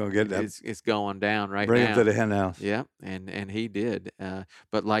gonna get that. It's going down right Bring now." him to the hen house. Yeah, and he did.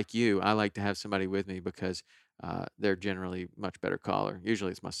 But like you, I like to have somebody with me, because they're generally much better caller.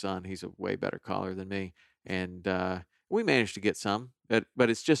 Usually it's my son. He's a way better caller than me, and we managed to get some, but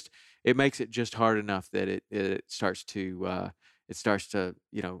it makes it just hard enough that it starts to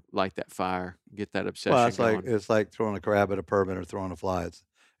light that fire, get that obsession Well, going. it's like throwing a crab at a permit or throwing a fly.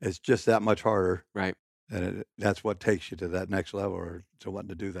 It's just that much harder, Right. and that's what takes you to that next level or to wanting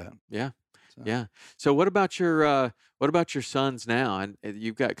to do that. Yeah. So, Yeah. So what about your sons now? And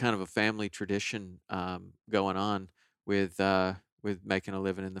you've got kind of a family tradition going on with making a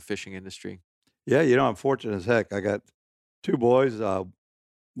living in the fishing industry. Yeah, I'm fortunate as heck. I got 2 boys.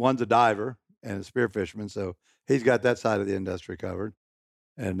 One's a diver and a spear fisherman, so he's got that side of the industry covered.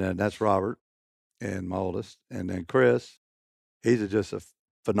 And then that's Robert, and my oldest. And then Chris, he's just a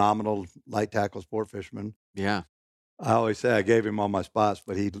phenomenal light tackle sport fisherman. Yeah. I always say I gave him all my spots,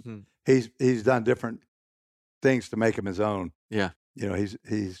 but Mhm. he's done different things to make him his own. Yeah. You know,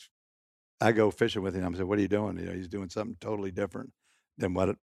 he's I go fishing with him. I say, "What are you doing?" You know, he's doing something totally different than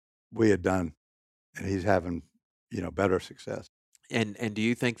what we had done, and he's having, you know, better success. And do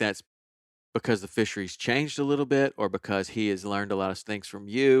you think that's because the fishery's changed a little bit, or because he has learned a lot of things from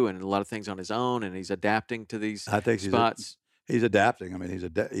you and a lot of things on his own, and he's adapting to these I think spots? he's adapting. I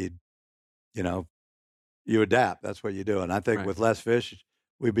mean, you know, you adapt. That's what you do. And I think Right. with less fish,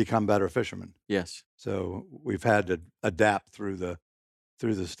 we become better fishermen. Yes. So we've had to adapt through the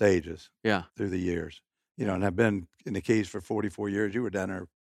stages, Yeah. through the years. You know, and I've been in the Keys for 44 years. You were down there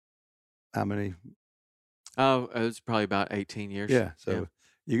how many? Oh, it was probably about 18 years. Yeah. So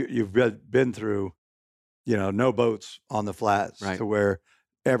you've been through, you know, no boats on the flats Right. to where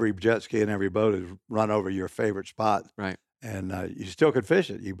every jet ski and every boat has run over your favorite spot, Right. and you still could fish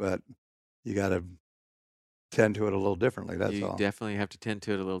it. But you got to tend to it a little differently. That's You all. definitely have to tend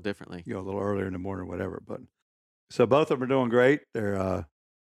to it a little differently. You know, a little earlier in the morning, or whatever. But so both of them are doing great. They're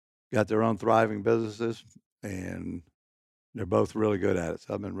got their own thriving businesses, and they're both really good at it.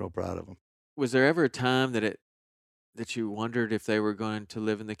 So I've been real proud of them. Was there ever a time that you wondered if they were going to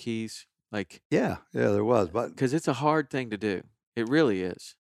live in the Keys? Like, Yeah, there was. But because it's a hard thing to do. It really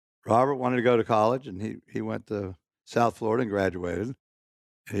is. Robert wanted to go to college, and he went to South Florida and graduated.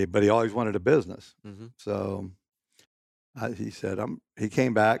 But he always wanted a business. Mm-hmm. So he said, he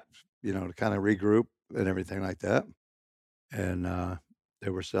came back, you know, to kind of regroup and everything like that. And they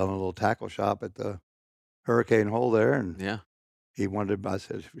were selling a little tackle shop at the Hurricane Hole there. And Yeah. I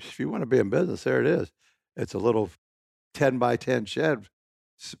said, if you want to be in business, there it is. It's a little 10 by 10 shed,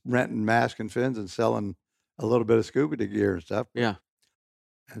 renting mask and fins and selling a little bit of scuba gear and stuff. Yeah.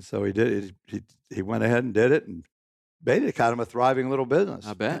 And so he did it. He went ahead and did it and made it kind of a thriving little business.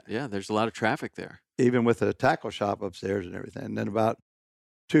 I bet. Yeah. There's a lot of traffic there. Even with a tackle shop upstairs and everything. And then about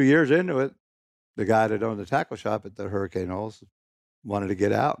 2 years into it, the guy that owned the tackle shop at the Hurricane Holes wanted to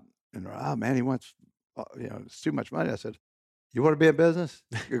get out. And, oh, man, he wants, you know, it's too much money. I said, you want to be in business?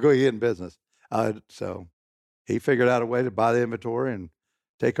 You go get in business. So he figured out a way to buy the inventory and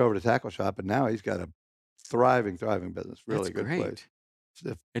take over the tackle shop. And now he's got a thriving business. Really That's good great. place.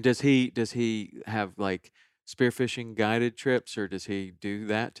 And does he have like spearfishing guided trips, or does he do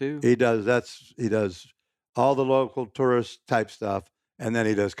that too? He does all the local tourist type stuff. And then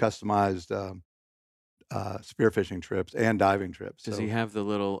he does customized spearfishing trips and diving trips. Does So he have the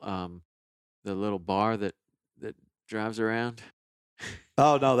little bar that drives around?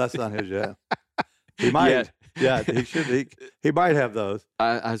 Oh, no, that's not his yet. He might. Yeah, he should. He might have those.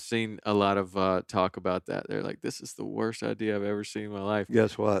 I've seen a lot of talk about that. They're like, this is the worst idea I've ever seen in my life.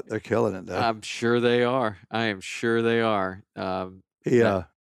 Guess what? They're killing it, though. I'm sure they are. I am sure they are.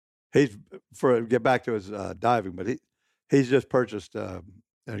 He's get back to his diving, but he's just purchased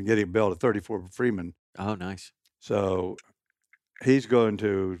and getting built a 34 Freeman. Oh, nice. So he's going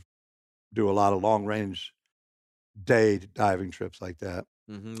to do a lot of long range day diving trips like that.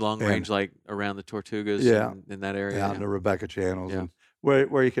 Mm-hmm. Long range, like around the Tortugas, in that area. Yeah, in the Rebecca channels, and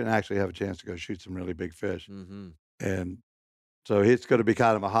where you can actually have a chance to go shoot some really big fish. Mm-hmm. And so it's going to be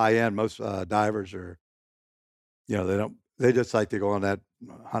kind of a high end. Most divers are, you know, they just like to go on that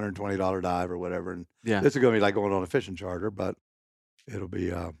 $120 dive or whatever. And this is going to be like going on a fishing charter, but it'll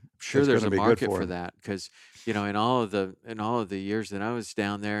be. I'm sure there's a market for that, because you know, in all of the years that I was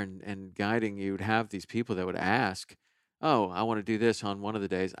down there and guiding, you would have these people that would ask, oh, I want to do this on one of the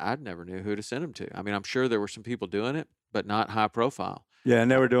days. I never knew who to send them to. I mean, I'm sure there were some people doing it, but not high profile. Yeah, and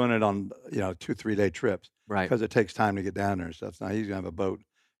they were doing it on 2-3 day trips, right? Because it takes time to get down there and stuff. Now he's gonna have a boat,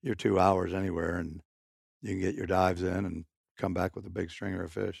 you're 2 hours anywhere, and you can get your dives in and come back with a big stringer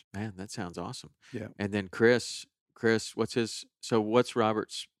of fish. Man, that sounds awesome. Yeah. And then Chris, what's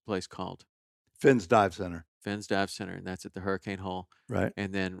Robert's place called? Finn's Dive Center. Finn's Dive Center, and that's at the Hurricane Hole. Right.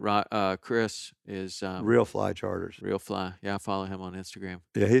 And then Chris is Real Fly Charters. Real Fly. Yeah, I follow him on Instagram.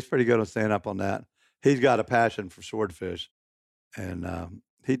 Yeah, he's pretty good on staying up on that. He's got a passion for swordfish, and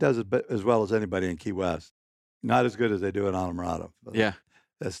he does it as well as anybody in Key West. Not as good as they do in Islamorada. Yeah.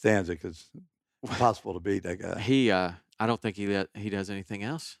 That stands it, because it's impossible to beat that guy. I don't think he does anything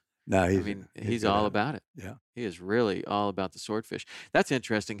else. No, he's all about it. Yeah. He is really all about the swordfish. That's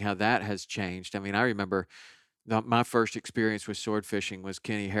interesting how that has changed. I mean, I remember my first experience with sword fishing was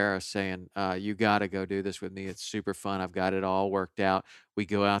Kenny Harris saying, you got to go do this with me. It's super fun. I've got it all worked out. We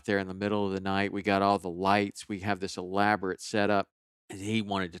go out there in the middle of the night. We got all the lights. We have this elaborate setup. And he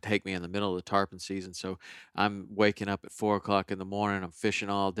wanted to take me in the middle of the tarpon season. So I'm waking up at 4:00 in the morning. I'm fishing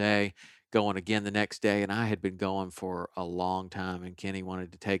all day, going again the next day. And I had been going for a long time. And Kenny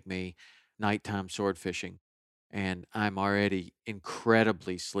wanted to take me nighttime sword fishing. and I'm already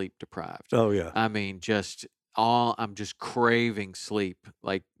incredibly sleep deprived. Oh yeah. I mean, I'm just craving sleep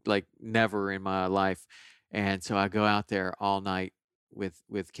like never in my life. And so I go out there all night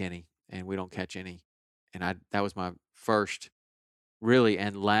with Kenny, and we don't catch any. And that was my first really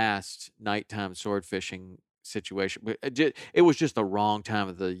and last nighttime sword fishing situation. But it was just the wrong time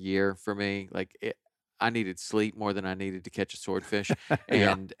of the year for me. I needed sleep more than I needed to catch a swordfish.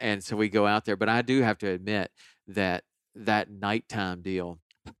 Yeah. And so we go out there. But I do have to admit that nighttime deal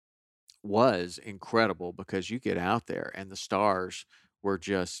was incredible, because you get out there and the stars were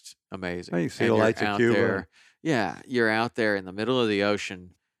just amazing. You see And the you're lights of out Cuba. there. Yeah, you're out there in the middle of the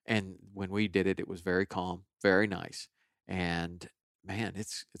ocean. And when we did it, it was very calm, very nice. And man,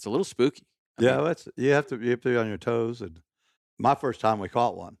 it's a little spooky. I Yeah, mean, you have to be on your toes. And my first time we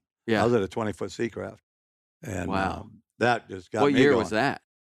caught one, I yeah. was at a 20-foot sea craft, and Wow. that just got What me year going. was that?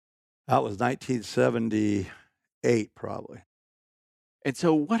 That was 1978, probably. And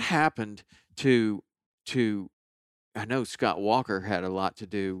so what happened to I know Scott Walker had a lot to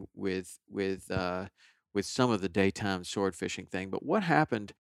do with some of the daytime sword fishing thing, but what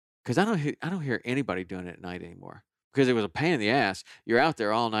happened? Because I don't hear anybody doing it at night anymore, because it was a pain in the ass. You're out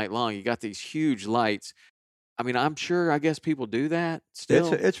there all night long. You got these huge lights. I mean, I guess people do that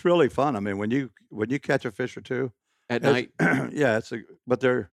still It's really fun. I mean, when you catch a fish or two at it's- night. yeah, but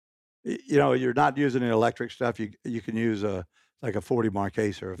they're, you're not using any electric stuff. You can use like a 40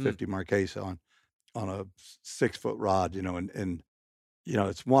 Marquesa or a 50 Marquesa on a 6-foot rod, and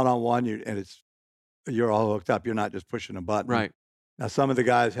it's one-on-one, and you're all hooked up. You're not just pushing a button. Right. Now, some of the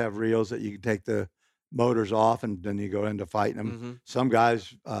guys have reels that you can take the motors off, and then you go into fighting them. Mhm. Some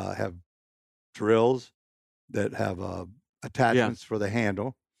guys have drills that have attachments for the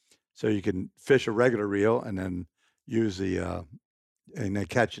handle, so you can fish a regular reel and then use and then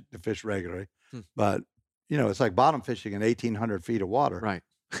catch the fish regularly. But it's like bottom fishing in 1,800 feet of water, Right.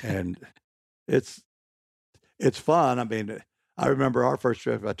 and it's fun. I mean, I remember our first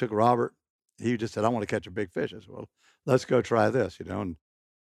trip. I took Robert. He just said, "I want to catch a big fish." I said, "Well, let's go try this." And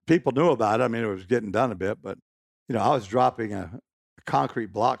people knew about it. I mean, it was getting done a bit, but I was dropping a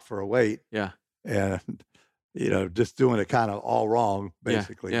concrete block for a weight, Yeah. and just doing it kind of all wrong,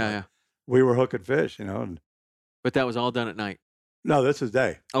 basically. Yeah. We were hooking fish, and But that was all done at night. no, this is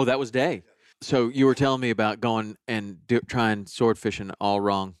day. Oh, that was day. So you were telling me about going and trying sword fishing all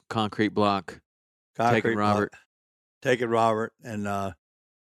wrong. Concrete block. Concrete Robert. block, taking Robert, and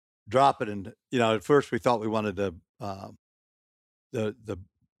drop it. And at first we thought we wanted the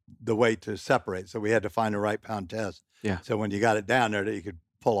weight to separate, so we had to find the right pound test. Yeah. So when you got it down there, that you could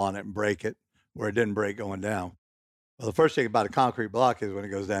pull on it and break it, where it didn't break going down. Well, the first thing about a concrete block is when it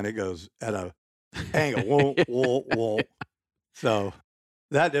goes down, it goes at a angle. Whoa, whoa, whoa. So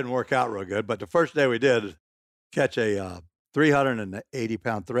that didn't work out real good. But the first day we did catch a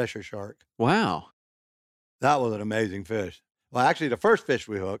 380-pound thresher shark. Wow. That was an amazing fish. Well, actually, the first fish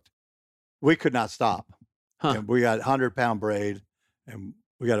we hooked, we could not stop. Huh. And we got 100-pound braid, and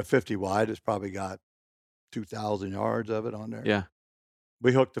we got a 50 wide. It's probably got 2,000 yards of it on there. Yeah.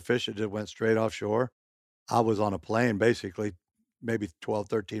 We hooked the fish. It just went straight offshore. I was on a plane, basically, maybe 12,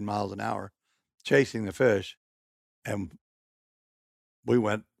 13 miles an hour, chasing the fish. And we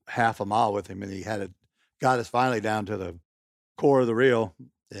went half a mile with him, and he got us finally down to the core of the reel,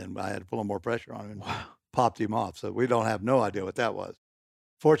 and I had to pull more pressure on him and popped him off. So we don't have no idea what that was.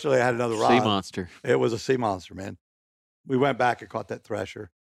 Fortunately, I had another rod. Sea monster. It was a sea monster, man. We went back and caught that thresher.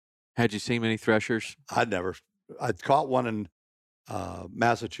 Had you seen many threshers? I'd caught one in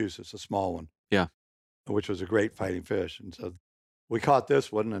Massachusetts, a small one. Yeah. Which was a great fighting fish. And so we caught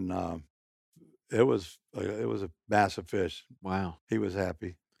this one, and it was a massive fish. Wow. He was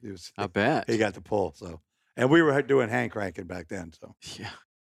happy. I bet. He got the pull. So, and we were doing hand cranking back then. So Yeah.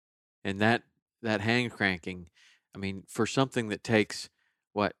 And that hand cranking, I mean, for something that takes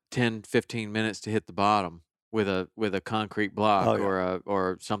 10, 15 minutes to hit the bottom with a concrete block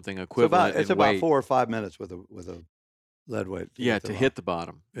or something equivalent. It's in about weight. 4 or 5 minutes with a lead weight. To hit the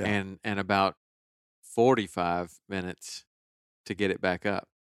bottom. Yeah. And about 45 minutes to get it back up.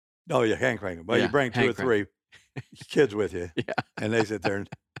 Oh yeah, hand cranking. Well, you bring 2 or 3 kids with you, and they sit there and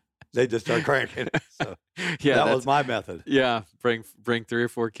they just start cranking. So that was my method. Yeah, bring 3 or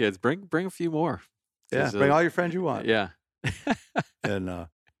 4 kids. Bring a few more. Yeah, bring all your friends you want. Yeah. And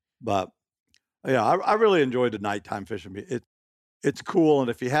but yeah, I really enjoyed the nighttime fishing. It's cool, and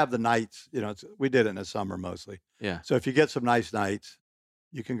if you have the nights, we did it in the summer mostly. Yeah. So if you get some nice nights,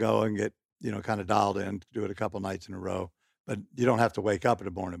 you can go and get kind of dialed in, do it a couple nights in a row. But you don't have to wake up in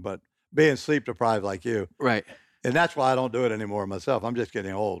the morning. But being sleep deprived like you, Right. and that's why I don't do it anymore myself. I'm just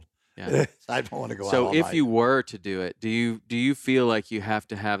getting old. Yeah. I don't want to go out So all if night. you were to do it, do you feel like you have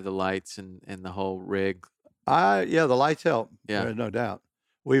to have the lights and the whole rig? Yeah, the lights help. Yeah. There's no doubt.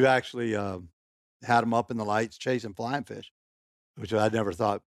 We've actually had them up in the lights chasing flying fish, which I never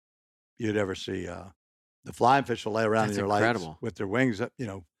thought you'd ever see. The flying fish will lay around That's in your incredible. lights with their wings,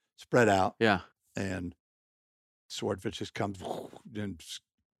 spread out, Yeah. and swordfish just comes. And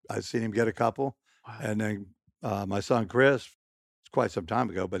I've seen him get a couple, Wow. and then my son Chris, it's quite some time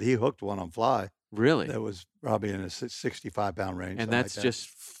ago, but he hooked one on fly Really? that was probably in a 65-pound range. And something like that's that. just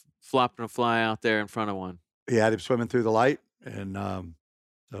flopping a fly out there in front of one. He had him swimming through the light, and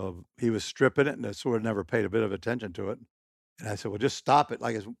so he was stripping it, and the sword never paid a bit of attention to it. And I said, well, just stop it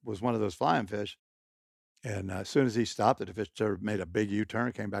like it was one of those flying fish. And as soon as he stopped it, the fish sort of made a big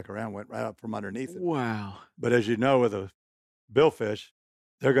U-turn, came back around, went right up from underneath it. Wow. But as you know, with a billfish,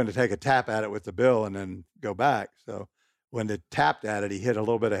 they're going to take a tap at it with the bill and then go back. So when they tapped at it, he hit a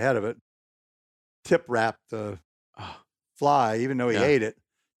little bit ahead of it, tip wrapped the Oh, fly, even though he Yeah. ate it,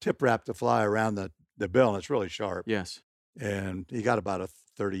 tip wrapped the fly around the bill, and it's really sharp. yes. And he got about a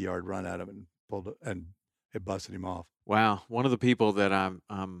 30-yard run at him and pulled it, and it busted him off. Wow. One of the people that I'm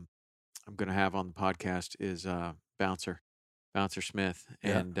going to have on the podcast is Bouncer Smith,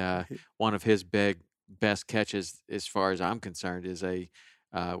 Yeah. and He- one of his best catches, as far as I'm concerned, is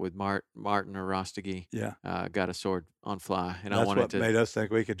with Martin Arostegui. Yeah. Got a sword on fly, and I That's wanted what to. made us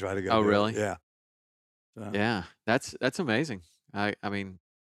think we could try to go. Oh, do it. really? Yeah. So, Yeah, that's amazing. I mean,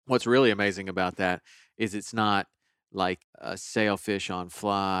 what's really amazing about that is it's not like a sailfish on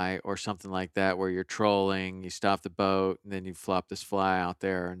fly or something like that where you're trolling, you stop the boat, and then you flop this fly out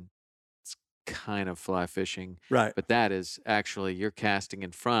there, and it's kind of fly fishing. Right. But that is actually you're casting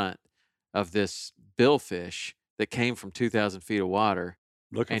in front of this billfish that came from 2,000 feet of water.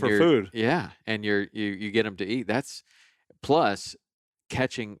 Looking And for you're- food. Yeah, and you get them to eat. That's plus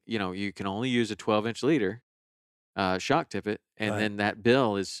catching. You can only use a 12-inch leader, shock tippet, and Right. then that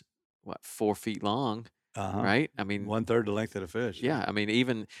bill is what 4 feet long, Uh-huh. right? I mean, 1/3 the length of the fish. yeah. I mean,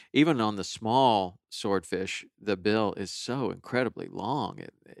 even on the small swordfish, the bill is so incredibly long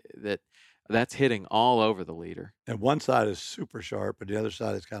that's hitting all over the leader. And one side is super sharp, but the other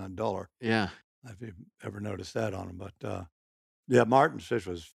side is kind of duller. Yeah, If you've ever noticed that on them. But yeah, Martin's fish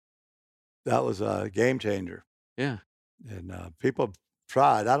was a game changer. yeah, And people have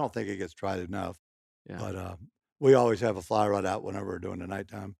tried. I don't think it gets tried enough. yeah. But we always have a fly rod out whenever we're doing the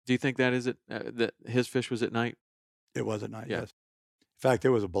nighttime. Do you think that is it? That his fish was at night? It was at night, Yeah. yes. In fact, it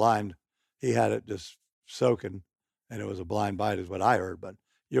was a blind. He had it just soaking, and it was a blind bite, is what I heard. But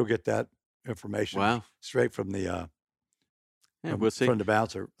you'll get that information Wow. straight from the Yeah, from, we'll see. from the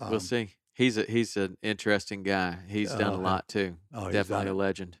bouncer. We'll see. He's an interesting guy. He's done a yeah. lot too. Oh, he's Definitely done a it.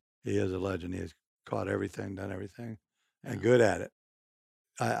 legend. He is a legend. He has caught everything, done everything, and Yeah. good at it.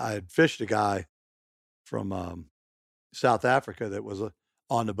 I had fished a guy from South Africa that was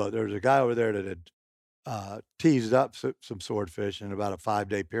on the boat. There was a guy over there that had teased up some swordfish in about a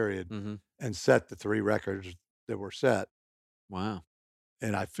 5-day period Hmm. and set the 3 records that were set. Wow.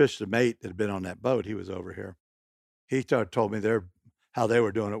 And I fished a mate that had been on that boat. He was over here. He told me how they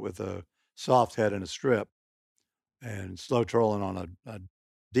were doing it with a soft head and a strip, and slow trolling on a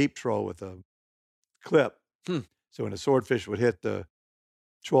deep troll with a clip. Hmm. So when a swordfish would hit the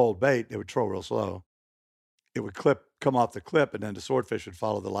trolled bait, it would troll real slow. It would come off the clip, and then the swordfish would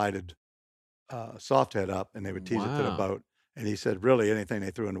follow the lighted soft head up, and they would tease it to the Wow. boat. And he said, really, anything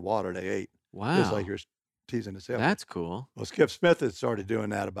they threw in the water, they ate, Wow. just like you're teasing the sailfish. That's cool. Well, Skip Smith had started doing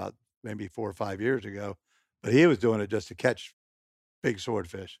that about maybe 4 or 5 years ago, but he was doing it just to catch big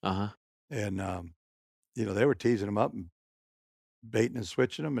swordfish. Uh-huh. And, they were teasing them up and baiting and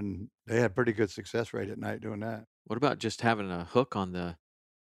switching them, and they had pretty good success rate at night doing that. What about just having a hook on the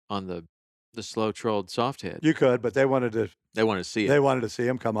slow trolled soft head? You could, but they wanted to They want to see it. they wanted to see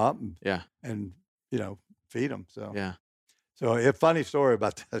him come up and, Yeah. and feed them. So Yeah. So a funny story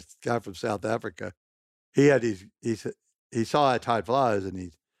about that guy from South Africa. He had these. He saw I tied flies,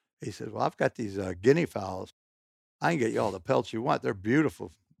 and he said, "Well, I've got these guinea fowls. I can get you all the pelts you want. They're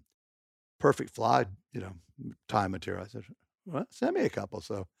beautiful, perfect fly, tie material." I said, "Well, send me a couple."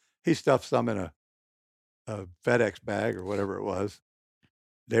 So he stuffed some in a FedEx bag or whatever it was.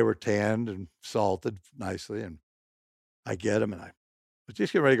 They were tanned and salted nicely, and I get them, and I was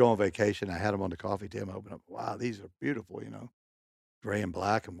just getting ready to go on vacation. I had them on the coffee table. I opened up. Wow, these are beautiful, gray and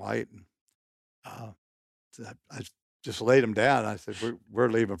black and white. And so I just laid them down. I said, we're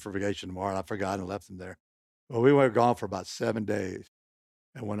leaving for vacation tomorrow. And I forgot and left them there. Well, we were gone for about 7 days.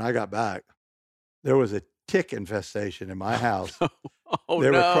 And when I got back, there was a tick infestation in my house. Oh, They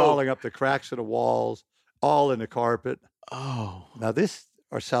no. were crawling up the cracks of the walls, all in the carpet. Oh. Now, this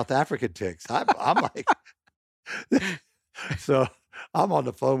are South African ticks. I'm like, so I'm on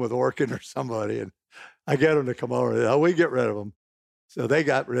the phone with Orkin or somebody, and I get them to come over. Oh, we get rid of them. So they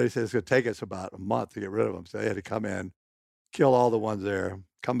got ready. They said it's going to take us about a month to get rid of them. So they had to come in, kill all the ones there,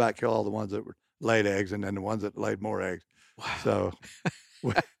 come back, kill all the ones that laid eggs, and then the ones that laid more eggs. Wow. So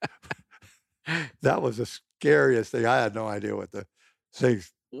that was the scariest thing. I had no idea what the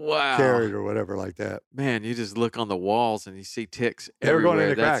things Wow. carried or whatever like that. Man, you just look on the walls and you see ticks They were everywhere. going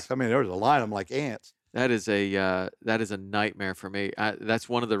into cracks. I mean, there was a line of them like ants. That is a nightmare for me. That's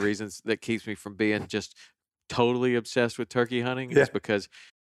one of the reasons that keeps me from being just totally obsessed with turkey hunting is because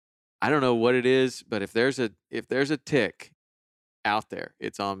I don't know what it is, but if there's a tick out there,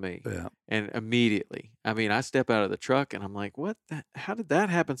 it's on me. Yeah. And immediately, I mean, I step out of the truck and I'm like, how did that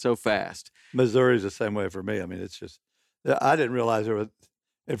happen so fast? Missouri's the same way for me. I mean, it's just, I didn't realize there was,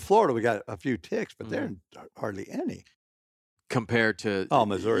 in Florida, we got a few ticks, but there are hardly any. Compared to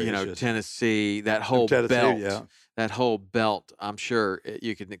Missouri, Tennessee, that whole belt, that whole belt, I'm sure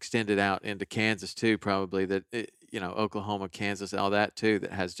you can extend it out into Kansas too, probably Oklahoma, Kansas, all that too,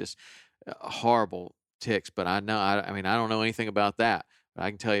 that has just horrible ticks. But I mean, I don't know anything about that, but I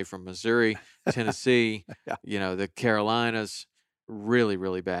can tell you from Missouri, Tennessee, the Carolinas, really,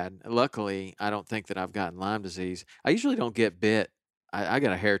 really bad. Luckily, I don't think that I've gotten Lyme disease. I usually don't get bit. I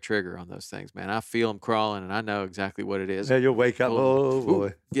got a hair trigger on those things, man. I feel them crawling, and I know exactly what it is. Yeah, you'll wake up, oh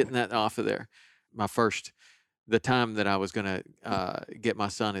boy, getting that off of there. The time that I was gonna get my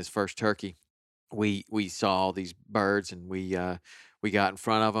son his first turkey, we saw all these birds, and we got in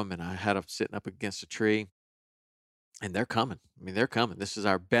front of them, and I had them sitting up against a tree, and they're coming. I mean, they're coming. This is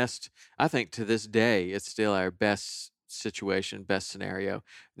our best. I think to this day, it's still our best situation, best scenario.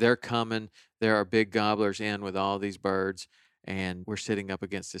 They're coming. There are big gobblers in with all these birds. And we're sitting up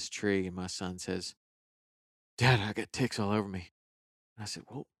against this tree, and my son says, "Dad, I got ticks all over me." And I said,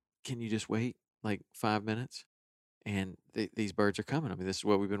 "Well, can you just wait like 5 minutes?" And these birds are coming. I mean, this is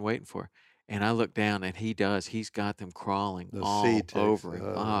what we've been waiting for. And I look down, and he's got them crawling all over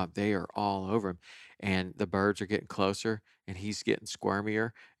him. They are all over him. And the birds are getting closer, and he's getting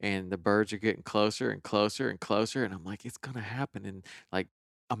squirmier, and the birds are getting closer and closer and closer. And I'm like, it's going to happen in like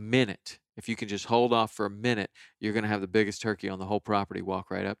a minute. If you can just hold off for a minute, you're going to have the biggest turkey on the whole property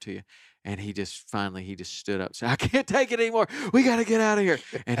walk right up to you. And he just stood up, said, "I can't take it anymore. We got to get out of here."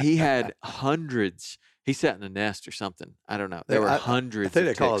 And he had hundreds. He sat in a nest or something. I don't know. There were hundreds. I think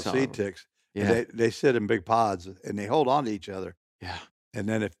they call it ticks seed ticks. Yeah. They sit in big pods, and they hold on to each other. Yeah. And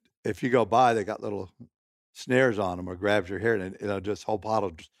then if you go by, they got little snares on them or grabs your hair, and it'll just whole pod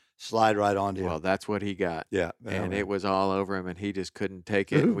will just slide right onto you. Well, that's what he got. Yeah. And it was all over him, and he just couldn't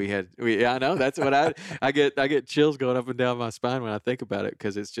take it. I know. That's what I get chills going up and down my spine when I think about it,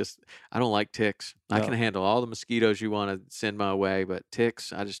 because it's just, I don't like ticks. No. I can handle all the mosquitoes you want to send my way, but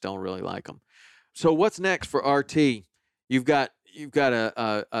ticks, I just don't really like them. So what's next for RT? You've got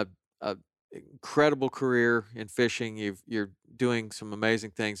a incredible career in fishing. You're doing some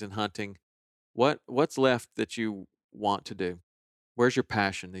amazing things in hunting. What's left that you want to do? Where's your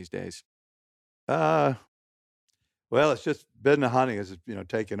passion these days? Well, it's just been the hunting is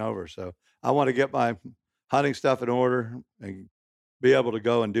taking over. So I want to get my hunting stuff in order and be able to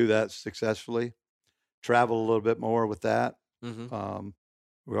go and do that successfully. Travel a little bit more with that. Mm-hmm.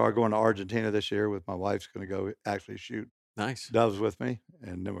 We are going to Argentina this year. With my wife's going to go actually shoot doves with me,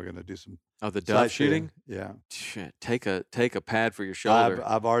 and then we're going to do some the dove shooting. Yeah, take a pad for your shoulder.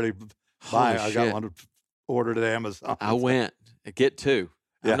 I've already I got one ordered at Amazon. I went get two.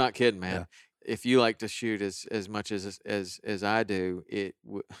 Yeah. I'm not kidding, man. Yeah. If you like to shoot as much as I do,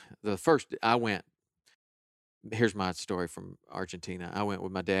 the first I went. Here's my story from Argentina. I went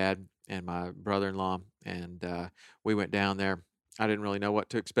with my dad and my brother-in-law, and we went down there. I didn't really know what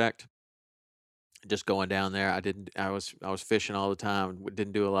to expect. Just going down there, I was fishing all the time.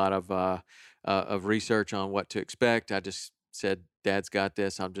 Didn't do a lot of research on what to expect. I just said, "Dad's got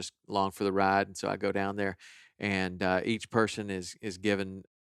this. I'm just along for the ride." And so I go down there, and each person is given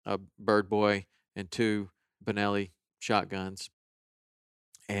a Bird Boy and 2 Benelli shotguns.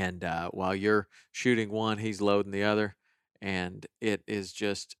 And while you're shooting one, he's loading the other, and it is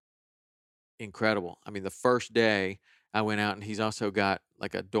just incredible. I mean, the first day I went out, and he's also got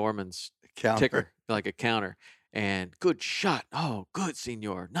like a Dorman's ticker, like a counter, and "Good shot. Oh, good,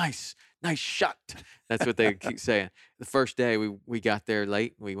 senor. Nice shot." That's what they keep saying. The first day we got there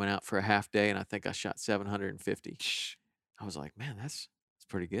late, and we went out for a half day, and I think I shot 750. I was like, man, that's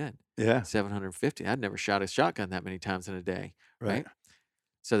pretty good. Yeah. 750. I'd never shot a shotgun that many times in a day. Right.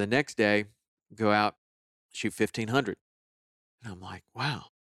 So the next day, go out, shoot 1,500. And I'm like, wow,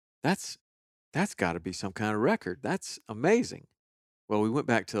 that's got to be some kind of record. That's amazing. Well, we went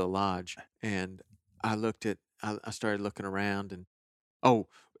back to the lodge, and I started looking around, and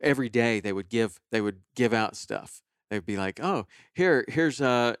every day they would give out stuff. They'd be like, "Oh, here's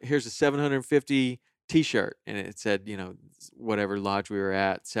a 750 T-shirt," and it said, whatever lodge we were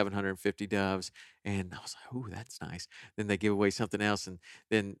at, 750 doves, and I was like, "Ooh, that's nice." Then they give away something else, and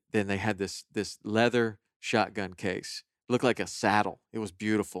then they had this leather shotgun case, looked like a saddle. It was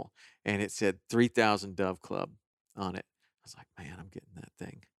beautiful, and it said 3,000 Dove Club on it. I was like, "Man, I'm getting that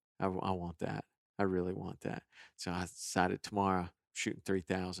thing. I want that. I really want that." So I decided tomorrow shooting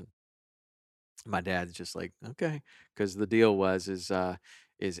 3,000. My dad's just like, "Okay," because the deal is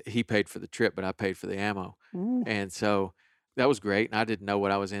he paid for the trip, but I paid for the ammo, and so that was great. And I didn't know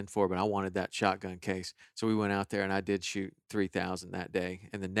what I was in for, but I wanted that shotgun case. So we went out there, and I did shoot 3,000 that day.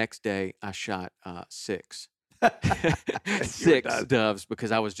 And the next day, I shot 6. Six doves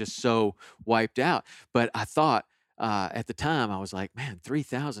because I was just so wiped out. But I thought at the time, I was like, man,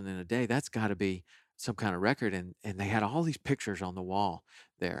 3,000 in a day, that's got to be some kind of record. And they had all these pictures on the wall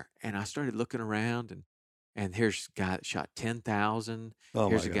there. And I started looking around, and here's a guy that shot 10,000.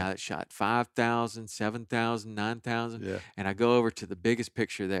 Here's a guy that shot 5,000, 7,000, 9,000. Yeah. And I go over to the biggest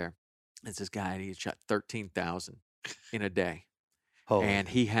picture there. It's this guy, and he had shot 13,000 in a day. And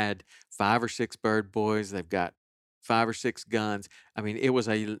he had 5 or 6 bird boys. They've got 5 or 6 guns. I mean, it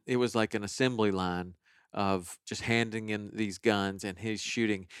was like an assembly line of just handing in these guns, and he's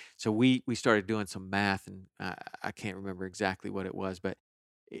shooting. So we started doing some math, and I can't remember exactly what it was, but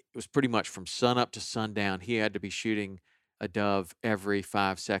it was pretty much from sun up to sundown. He had to be shooting a dove every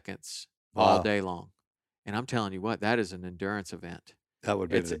 5 seconds all day long. And I'm telling you what, that is an endurance event. That would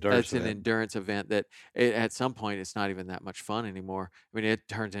be an endurance It's an endurance event that at some point it's not even that much fun anymore. I mean, it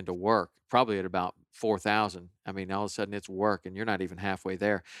turns into work, probably at about 4,000. I mean, all of a sudden it's work, and you're not even halfway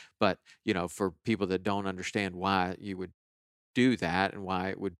there. But, for people that don't understand why you would do that and why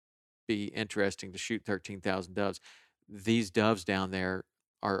it would be interesting to shoot 13,000 doves, these doves down there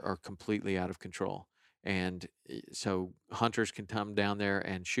are completely out of control. And so hunters can come down there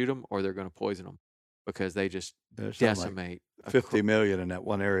and shoot them, or they're going to poison them because they just decimate. 50 million in that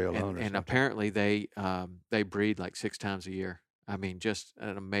one area alone. And apparently they breed like 6 times a year. I mean, just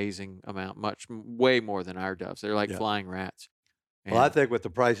an amazing amount, way more than our doves. They're like flying rats. Well, I think with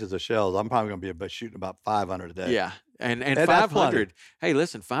the prices of shells, I'm probably going to be shooting about 500 a day. Yeah, and 500. Hey,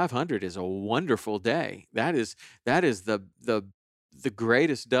 listen, 500 is a wonderful day. That is the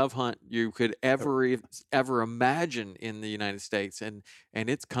greatest dove hunt you could ever imagine in the United States, and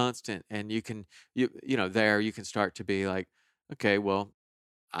it's constant. And you can start to be like, okay, well,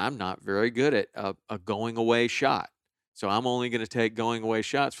 I'm not very good at a going away shot, so I'm only going to take going away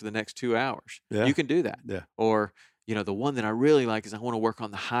shots for the next 2 hours. Yeah. You can do that. Yeah. Or the one that I really like is I want to work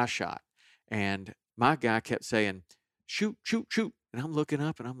on the high shot, and my guy kept saying, shoot, shoot, shoot, and I'm looking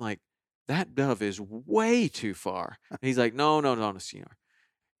up and I'm like, that dove is way too far. And he's like, no, senor.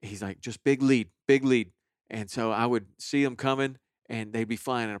 He's like, just big lead. And so I would see them coming, and they'd be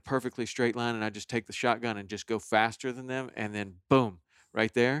flying in a perfectly straight line, and I'd just take the shotgun and just go faster than them, and then boom,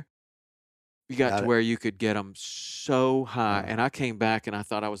 right there, you got to where you could get them so high. And I came back, and I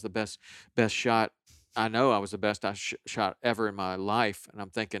thought I was the best shot. I know I was the best shot ever in my life, and I'm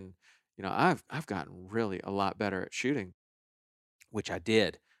thinking, I've gotten really a lot better at shooting, which I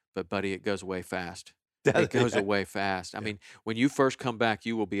did. But, buddy, it goes away fast. It goes away fast. I mean, when you first come back,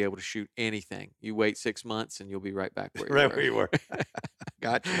 you will be able to shoot anything. You wait 6 months, and you'll be right back where you were.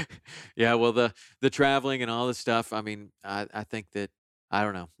 Gotcha. Yeah, well, the traveling and all this stuff, I mean, I think that, I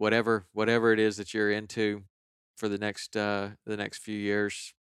don't know, whatever it is that you're into for the next few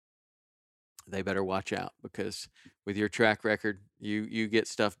years, they better watch out, because with your track record, you get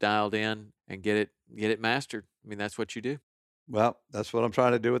stuff dialed in and get it mastered. I mean, that's what you do. Well, that's what I'm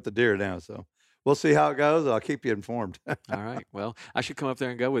trying to do with the deer now. So we'll see how it goes. I'll keep you informed. All right. Well, I should come up there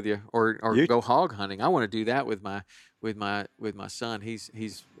and go with you, or go hog hunting. I want to do that with my son.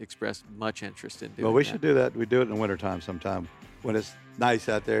 He's expressed much interest in doing that. Well, we should do that. We do it in the wintertime sometime when it's nice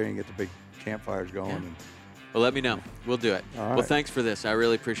out there and get the big campfires going. Yeah. Well, let me know. We'll do it. All right. Well, thanks for this. I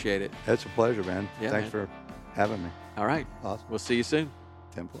really appreciate it. It's a pleasure, man. Yeah, thanks for having me. All right. Awesome. We'll see you soon.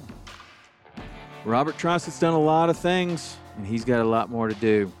 10-4. Robert Trossett's done a lot of things, and he's got a lot more to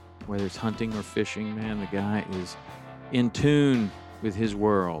do. Whether it's hunting or fishing, man, the guy is in tune with his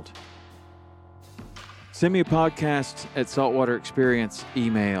world. Send me a podcast at Saltwater Experience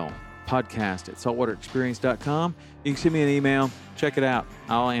email, podcast@saltwaterexperience.com. You can send me an email. Check it out.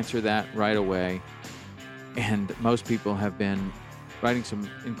 I'll answer that right away. And most people have been writing some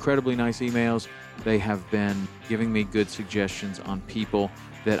incredibly nice emails. They have been giving me good suggestions on people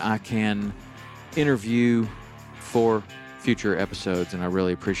that I can interview for future episodes, and I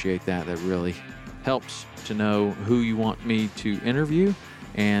really appreciate that. That really helps to know who you want me to interview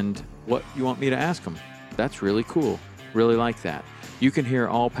and what you want me to ask them. That's really cool. Really like that. You can hear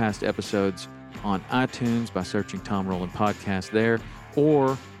all past episodes on iTunes by searching Tom Rowland Podcast there,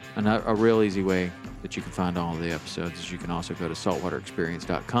 or a real easy way that you can find all of the episodes is you can also go to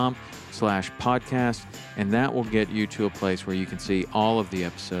saltwaterexperience.com/podcast, and that will get you to a place where you can see all of the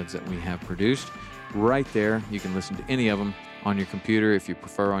episodes that we have produced right there. You can listen to any of them on your computer if you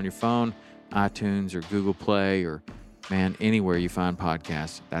prefer, on your phone, iTunes or Google Play, or anywhere you find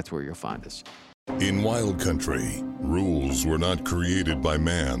podcasts, that's where you'll find us. In Wild Country, rules were not created by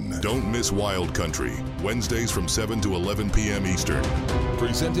man. Don't miss Wild Country, Wednesdays from 7 to 11 p.m. Eastern.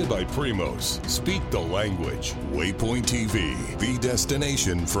 Presented by Primos. Speak the language. Waypoint TV, the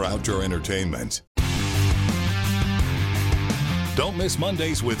destination for outdoor entertainment. Don't miss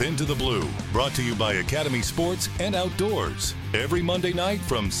Mondays with Into the Blue, brought to you by Academy Sports and Outdoors. Every Monday night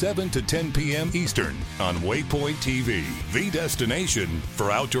from 7 to 10 p.m. Eastern on Waypoint TV, the destination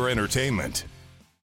for outdoor entertainment.